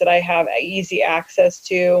things that I have easy access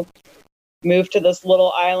to. Moved to this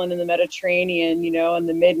little island in the Mediterranean, in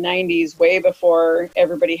the mid-90s, way before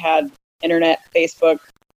everybody had internet, Facebook,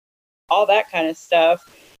 all that kind of stuff.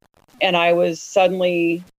 And I was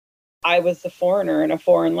the foreigner in a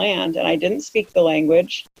foreign land, and I didn't speak the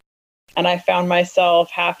language. And I found myself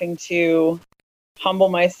having to humble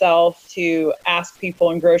myself to ask people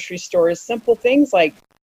in grocery stores simple things like,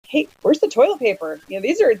 hey, where's the toilet paper?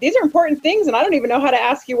 These are important things, and I don't even know how to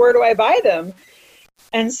ask you, where do I buy them?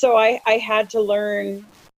 And so I had to learn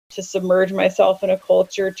to submerge myself in a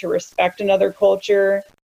culture, to respect another culture,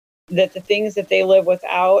 that the things that they live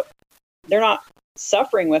without, they're not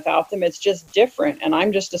suffering without them. It's just different. And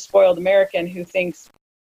I'm just a spoiled American who thinks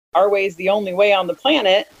our way is the only way on the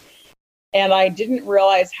planet. And I didn't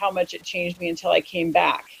realize how much it changed me until I came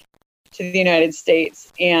back to the United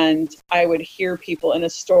States. And I would hear people in a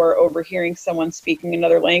store overhearing someone speaking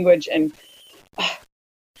another language and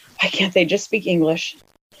why can't they just speak English?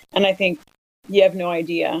 And I think you have no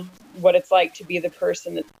idea what it's like to be the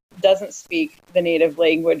person that doesn't speak the native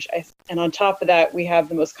language. And on top of that, we have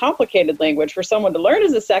the most complicated language for someone to learn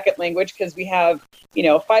as a second language because we have,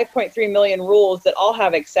 5.3 million rules that all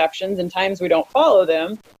have exceptions and times we don't follow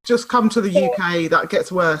them. Just come to the UK, that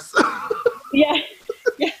gets worse. Yeah.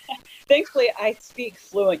 Thankfully, I speak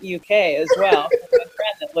fluent UK as well. I have a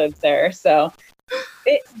friend that lives there. So,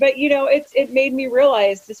 it made me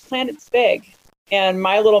realize this planet's big. And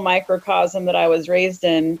my little microcosm that I was raised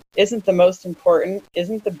in isn't the most important,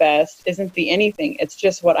 isn't the best, isn't the anything. It's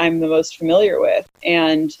just what I'm the most familiar with.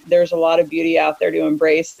 And there's a lot of beauty out there to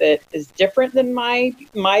embrace that is different than my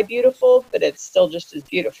beautiful, but it's still just as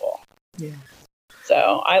beautiful. Yeah.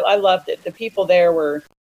 So I loved it. The people there were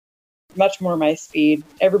much more my speed.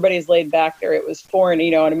 Everybody's laid back there. It was foreign,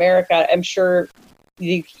 in America. I'm sure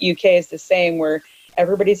the UK is the same, where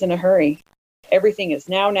everybody's in a hurry. Everything is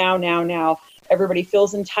now. Everybody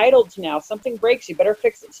feels entitled to now. Something breaks, you better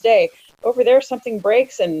fix it today. Over there, something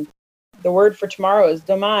breaks, and the word for tomorrow is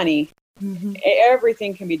domani. Mm-hmm.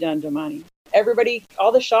 Everything can be done domani.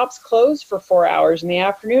 All the shops close for 4 hours in the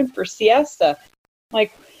afternoon for siesta.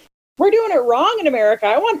 Like, we're doing it wrong in America.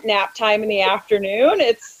 I want nap time in the afternoon.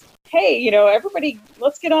 hey, everybody,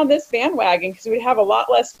 let's get on this bandwagon, because we'd have a lot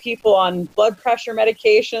less people on blood pressure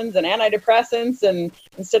medications and antidepressants. And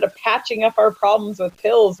instead of patching up our problems with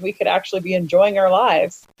pills, we could actually be enjoying our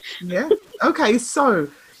lives. Yeah. Okay. So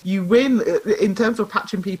you win in terms of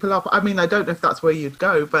patching people up. I mean, I don't know if that's where you'd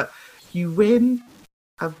go, but you win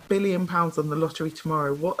 £1 billion on the lottery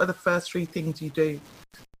tomorrow. What are the first 3 things you do?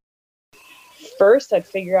 First, I'd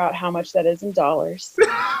figure out how much that is in dollars.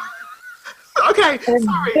 Okay,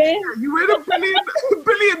 sorry. You win $1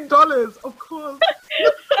 billion, of course.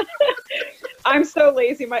 I'm so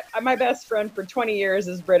lazy. My best friend for 20 years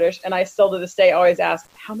is British, and I still to this day always ask,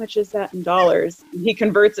 how much is that in dollars? And he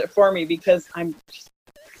converts it for me, because I'm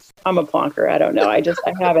a plonker. I don't know. I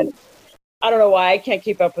don't know why I can't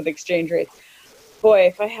keep up with exchange rates. Boy,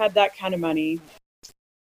 if I had that kind of money,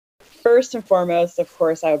 first and foremost, of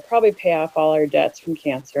course, I would probably pay off all our debts from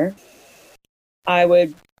cancer. I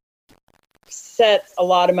would set a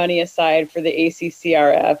lot of money aside for the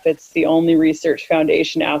ACCRF. It's the only research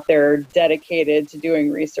foundation out there dedicated to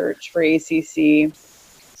doing research for ACC.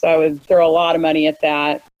 So I would throw a lot of money at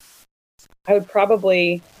that. I would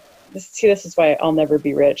probably, this is why I'll never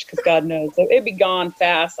be rich, because God knows it'd be gone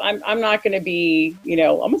fast. I'm not going to be, I'm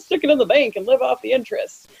going to stick it in the bank and live off the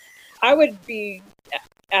interest. I would be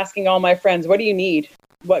asking all my friends, what do you need?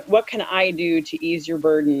 What can I do to ease your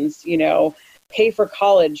burdens? Pay for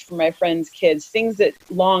college for my friends' kids, things that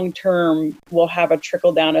long term will have a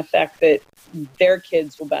trickle down effect that their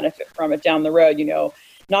kids will benefit from it down the road.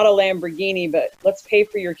 Not a Lamborghini, but let's pay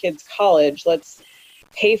for your kids' college. Let's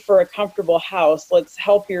pay for a comfortable house. Let's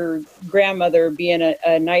help your grandmother be in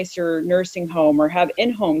a nicer nursing home, or have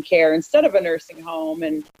in-home care instead of a nursing home.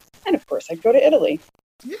 And of course, I'd go to Italy.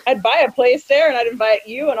 I'd buy a place there, and I'd invite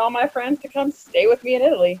you and all my friends to come stay with me in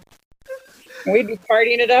Italy. And we'd be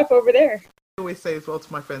partying it up over there. I always say as well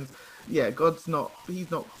to my friends, yeah,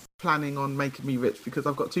 he's not planning on making me rich, because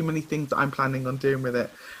I've got too many things that I'm planning on doing with it.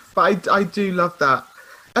 But I do love that.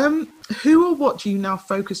 Who or what do you now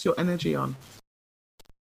focus your energy on?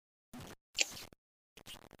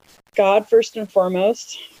 God, first and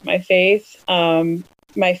foremost, my faith,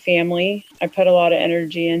 my family. I put a lot of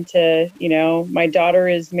energy into, my daughter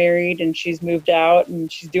is married and she's moved out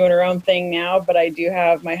and she's doing her own thing now, but I do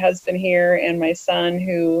have my husband here and my son,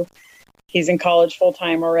 who he's in college full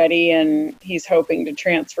time already, and he's hoping to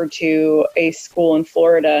transfer to a school in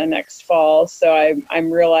Florida next fall. So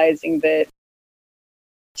I'm realizing that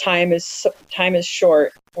time is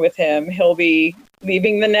short with him. He'll be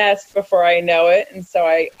leaving the nest before I know it. And so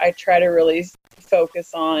I try to really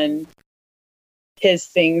focus on his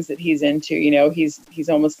things that he's into. He's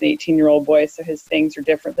almost an 18-year-old boy, so his things are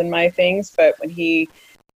different than my things. But when he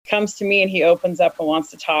comes to me and he opens up and wants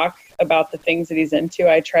to talk about the things that he's into,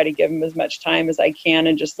 I try to give him as much time as I can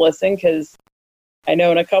and just listen, because I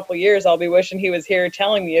know in a couple of years I'll be wishing he was here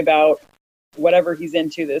telling me about whatever he's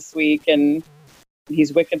into this week. And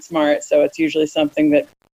he's wicked smart, so it's usually something that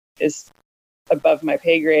is above my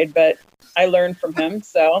pay grade, but I learn from him.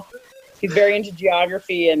 So he's very into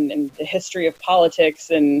geography and the history of politics,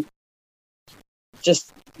 and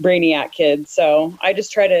just brainiac kid. So I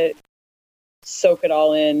just try to soak it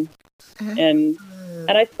all in. And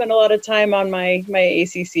I spend a lot of time on my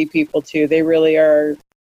ACC people too. They really are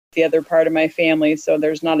the other part of my family. So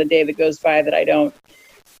there's not a day that goes by that I don't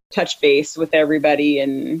touch base with everybody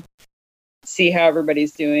and see how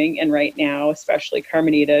everybody's doing. And right now, especially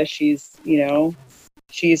Carmenita, she's we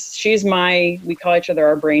call each other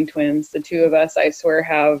our brain twins. The two of us, I swear,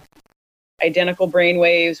 have identical brain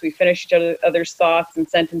waves. We finish each other's thoughts and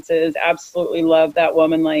sentences. Absolutely love that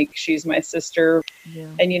woman like she's my sister. Yeah.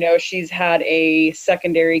 And she's had a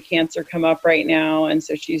secondary cancer come up right now, and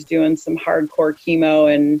so she's doing some hardcore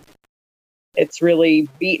chemo, and it's really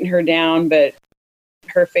beating her down, but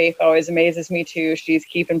her faith always amazes me too. She's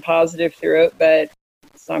keeping positive through it, but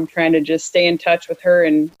so I'm trying to just stay in touch with her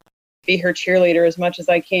and be her cheerleader as much as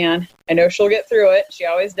I can. I know she'll get through it. She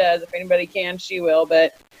always does. If anybody can, she will,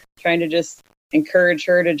 but trying to just encourage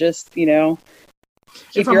her to just, keep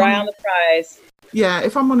your eye on the prize. Yeah,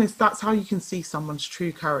 if I'm honest, that's how you can see someone's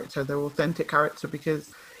true character, their authentic character,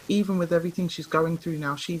 because even with everything she's going through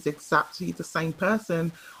now, she's exactly the same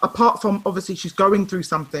person. Apart from, obviously, she's going through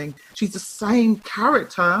something, she's the same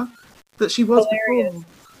character that she was before.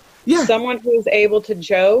 Yeah. Someone who's able to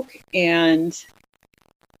joke, and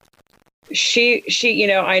she,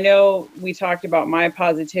 I know we talked about my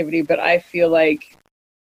positivity, but I feel like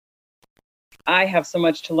I have so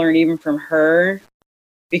much to learn even from her,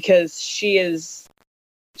 because she's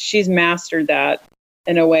mastered that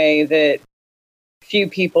in a way that few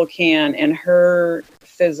people can. And her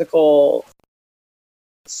physical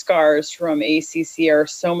scars from ACC are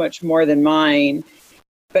so much more than mine,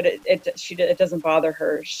 but it doesn't bother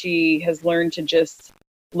her. She has learned to just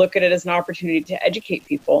look at it as an opportunity to educate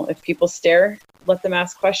people. If people stare, let them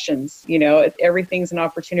ask questions. Everything's an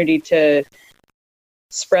opportunity to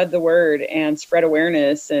spread the word and spread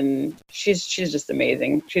awareness. And she's just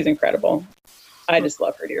amazing. She's incredible. I just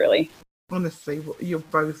love her dearly. Honestly, you're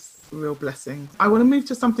both real blessings. I want to move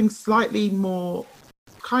to something slightly more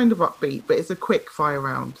kind of upbeat, but it's a quick fire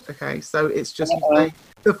round. Okay, so it's just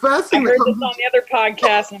the first thing. I heard this on the other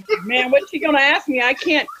podcast, and I'm like, man, what's she gonna ask me? I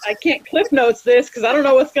can't cliff notes this because I don't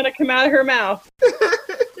know what's gonna come out of her mouth.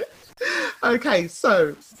 Okay,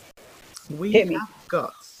 so we have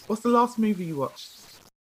got. What's the last movie you watched?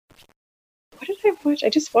 What did I watch? I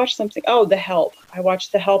just watched something. Oh, The Help. I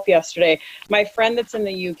watched The Help yesterday. My friend that's in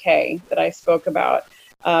the UK that I spoke about,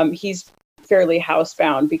 he's fairly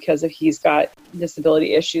housebound because he's got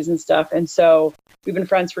disability issues and stuff. And so we've been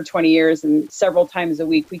friends for 20 years, and several times a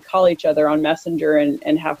week we call each other on Messenger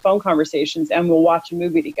and have phone conversations, and we'll watch a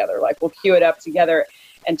movie together. Like, we'll queue it up together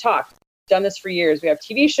and talk. Done this for years. We have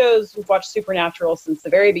TV shows. We've watched Supernatural since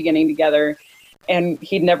the very beginning together. And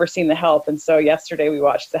he'd never seen The Help. And so yesterday we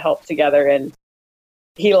watched The Help together, and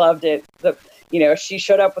he loved it. She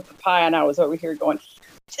showed up with the pie, and I was over here going,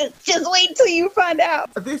 just wait till you find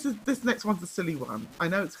out. This next one's a silly one. I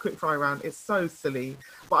know it's a quick fire round. It's so silly,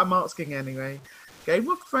 but I'm asking anyway. Game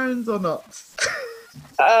of Thrones or not?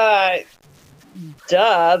 The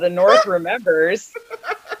North remembers.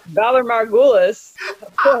 Valar Morghulis,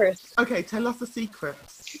 of course. Okay, tell us a secret.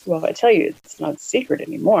 Well, I tell you, it's not a secret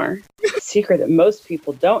anymore. It's a secret that most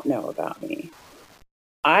people don't know about me.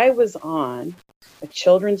 I was on a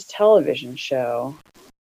children's television show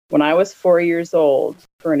when I was 4 years old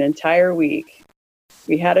for an entire week.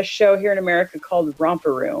 We had a show here in America called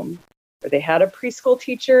Romper Room, where they had a preschool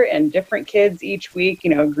teacher and different kids each week.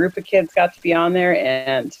 A group of kids got to be on there,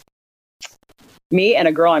 and me and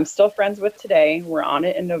a girl I'm still friends with today were on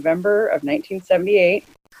it in November of 1978.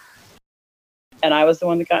 And I was the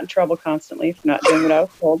one that got in trouble constantly for not doing what I was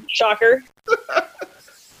told. Shocker.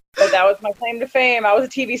 But that was my claim to fame. I was a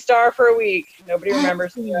TV star for a week. Nobody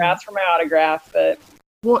remembers me or asked for my autograph, but...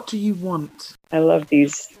 What do you want? I love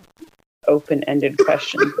these open-ended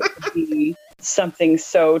questions. It could be something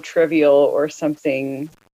so trivial or something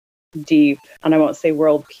deep. And I won't say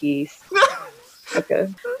world peace.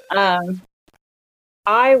 Okay.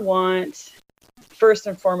 I want... First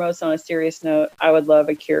and foremost, on a serious note, I would love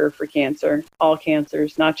a cure for cancer, all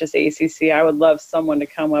cancers, not just ACC. I would love someone to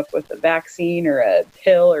come up with a vaccine or a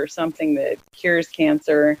pill or something that cures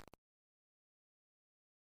cancer.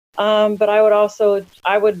 But I would also,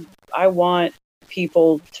 I want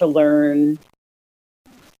people to learn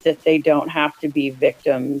that they don't have to be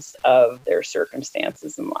victims of their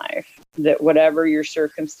circumstances in life. That whatever your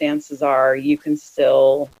circumstances are, you can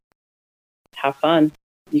still have fun.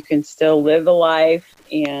 You can still live a life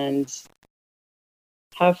and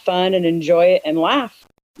have fun and enjoy it and laugh.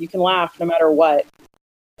 You can laugh no matter what.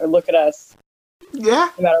 Or look at us. Yeah.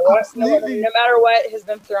 No matter what, no matter what has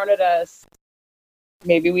been thrown at us.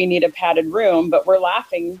 Maybe we need a padded room, but we're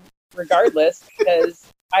laughing regardless because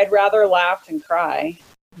I'd rather laugh than cry.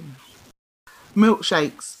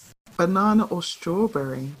 Milkshakes, banana or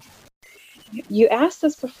strawberry? You asked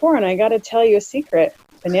this before, and I got to tell you a secret.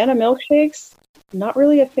 Banana milkshakes, not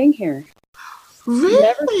really a thing here.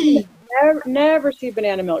 Really? Never see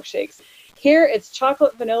banana milkshakes. Here, it's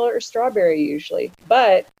chocolate, vanilla, or strawberry usually.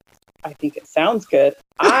 But I think it sounds good.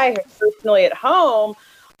 I have personally at home,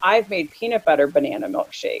 I've made peanut butter banana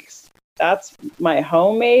milkshakes. That's my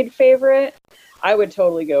homemade favorite. I would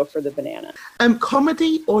totally go for the banana.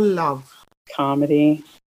 Comedy or love? Comedy.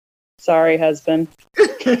 Sorry, husband.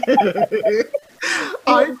 That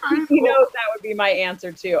would be my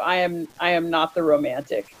answer too. I am not the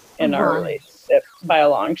romantic in our relationship by a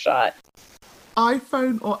long shot.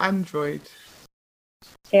 iPhone or Android?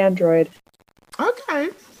 Android. Okay.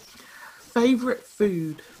 Favorite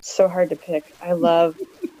food? So hard to pick. I love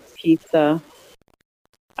pizza.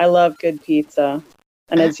 I love good pizza.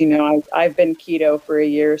 And as you know, I've been keto for a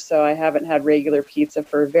year, so I haven't had regular pizza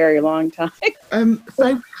for a very long time.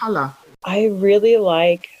 Favorite color? I really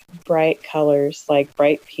like bright colors, like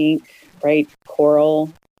bright pink, bright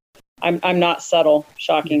coral. I'm not subtle.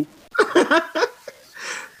 Shocking.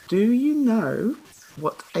 Do you know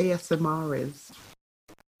what ASMR is?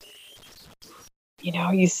 You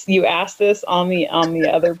know, you asked this on the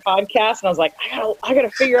other podcast, and I was like, I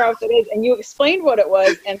gotta figure out what it is. And you explained what it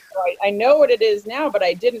was, and so I know what it is now, but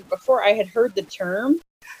I didn't before. I had heard the term,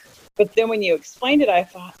 but then when you explained it, I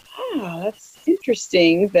thought, that's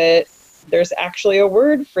interesting that there's actually a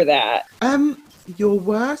word for that. Your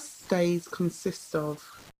worst days consist of?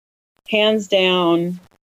 Hands down,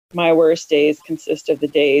 my worst days consist of the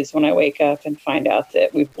days when I wake up and find out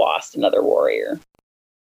that we've lost another warrior.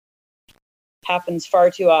 Happens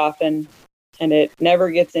far too often, and it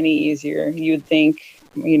never gets any easier. You'd think,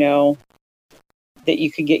 that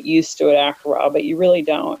you could get used to it after a while, but you really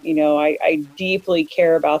don't. I deeply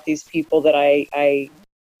care about these people that I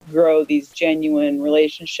grow these genuine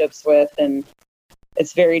relationships with, and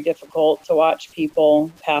it's very difficult to watch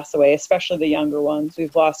people pass away, especially the younger ones.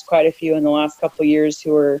 We've lost quite a few in the last couple of years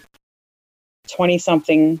who are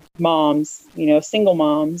 20-something moms, single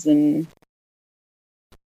moms, and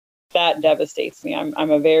that devastates me.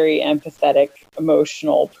 I'm a very empathetic,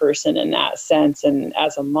 emotional person in that sense, and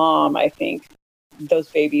as a mom, I think those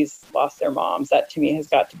babies lost their moms. That to me has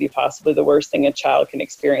got to be possibly the worst thing a child can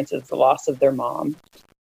experience, is the loss of their mom.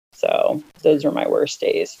 So those are my worst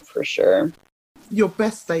days for sure. Your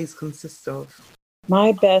best days consist of?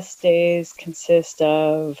 My best days consist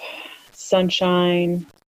of sunshine,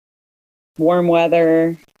 warm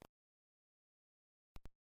weather,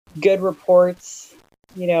 good reports,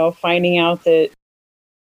 finding out that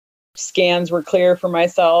scans were clear for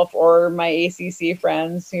myself or my ACC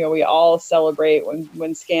friends. We all celebrate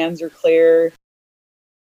when scans are clear.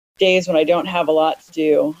 Days when I don't have a lot to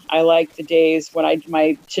do. I like the days when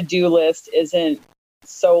my to-do list isn't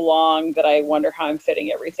so long that I wonder how I'm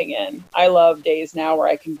fitting everything in. I love days now where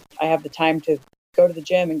I have the time to go to the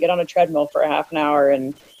gym and get on a treadmill for a half an hour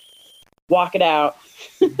and walk it out.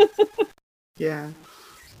 Yeah.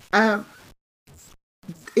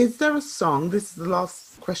 Is there a song, this is the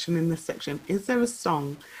last question in this section, is there a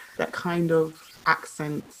song that kind of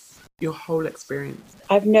accents your whole experience?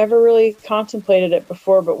 I've never really contemplated it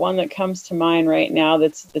before, but one that comes to mind right now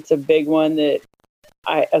that's a big one that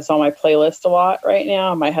it's on my playlist a lot right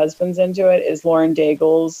now. My husband's into it, is Lauren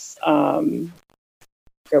Daigle's I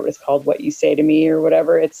forget what it's called, What You Say to Me or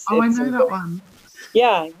whatever. I know that one.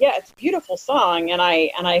 Yeah, it's a beautiful song, and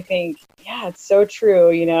I think, yeah, it's so true.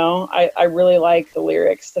 I really like the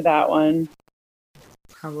lyrics to that one.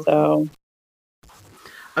 So,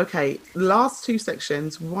 okay, last two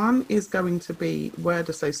sections. One is going to be word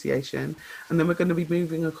association, and then we're going to be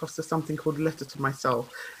moving across to something called Letter to Myself.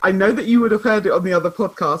 I know that you would have heard it on the other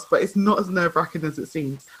podcast, but it's not as nerve-wracking as it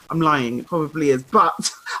seems. I'm lying, it probably is,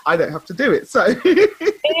 but I don't have to do it, so.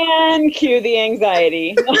 And cue the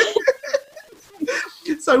anxiety.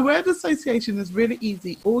 So word association is really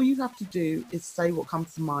easy. All you have to do is say what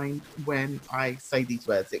comes to mind when I say these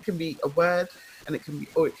words. It can be a word, and it can be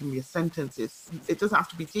a sentence. It doesn't have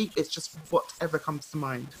to be deep. It's just whatever comes to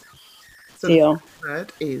mind. So Deal. The first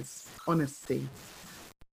word is honesty.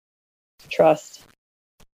 Trust.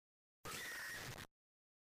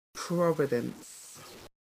 Providence.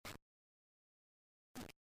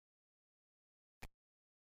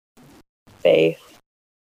 Faith.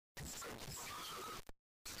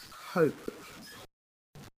 Hope.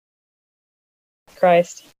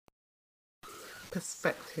 Christ.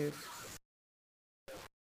 Perspective.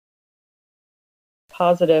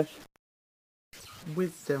 Positive.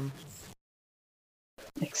 Wisdom.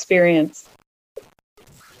 Experience.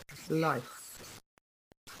 Life.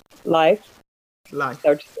 Life.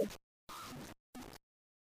 A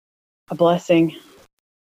blessing.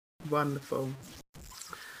 Wonderful.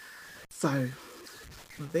 So,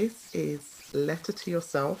 this is Letter to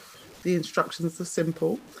Yourself. The instructions are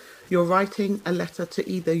simple. You're writing a letter to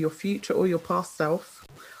either your future or your past self.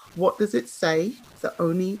 What does it say? The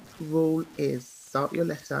only rule is start your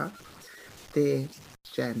letter. Dear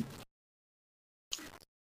Jen.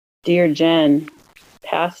 Dear Jen,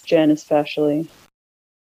 past Jen especially,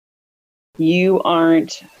 you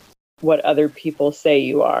aren't what other people say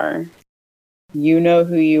you are. You know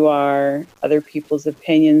who you are. Other people's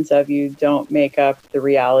opinions of you don't make up the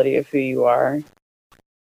reality of who you are.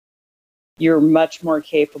 You're much more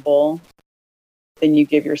capable than you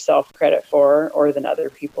give yourself credit for, or than other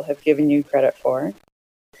people have given you credit for.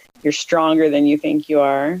 You're stronger than you think you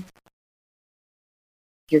are.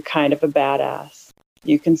 You're kind of a badass.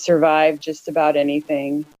 You can survive just about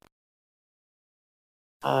anything.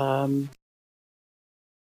 Don't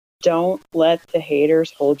let the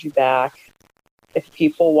haters hold you back. If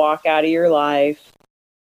people walk out of your life,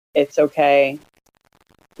 it's okay.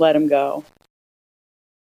 Let them go.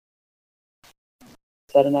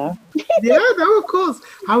 Is that enough? Yeah, no, of course.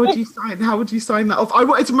 How would you sign that off? I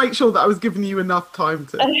wanted to make sure that I was giving you enough time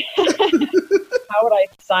to. How would I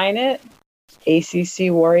sign it?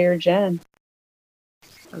 ACC Warrior Jen.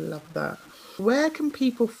 I love that. Where can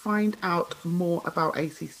people find out more about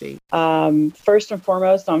ACC? First and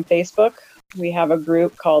foremost, on Facebook. We have a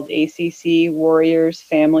group called ACC Warriors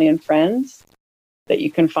Family and Friends. that you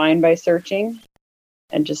can find by searching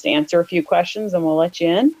and just answer a few questions and we'll let you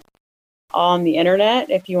in. On the internet,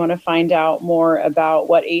 if you want to find out more about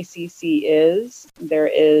what ACC is, there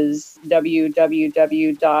is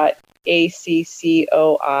www.accoi.org.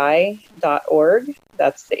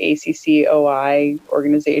 That's the ACCOI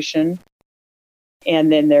organization.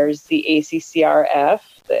 And then there's the ACCRF,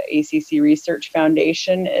 the ACC Research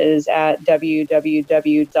Foundation is at www.accrf.org.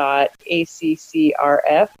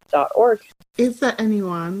 Is there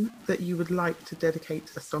anyone that you would like to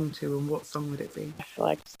dedicate a song to, and what song would it be? I feel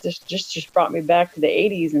like this just brought me back to the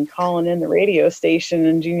 80s and calling in the radio station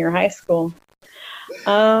in junior high school.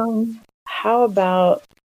 How about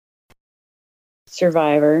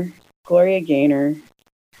Survivor, Gloria Gaynor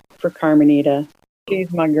for Carmenita.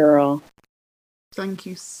 She's my girl. Thank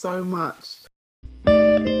you so much.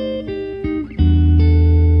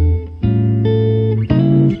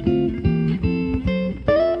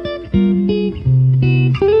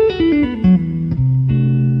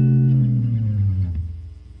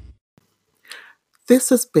 This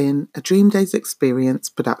has been a Dream Days Experience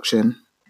production.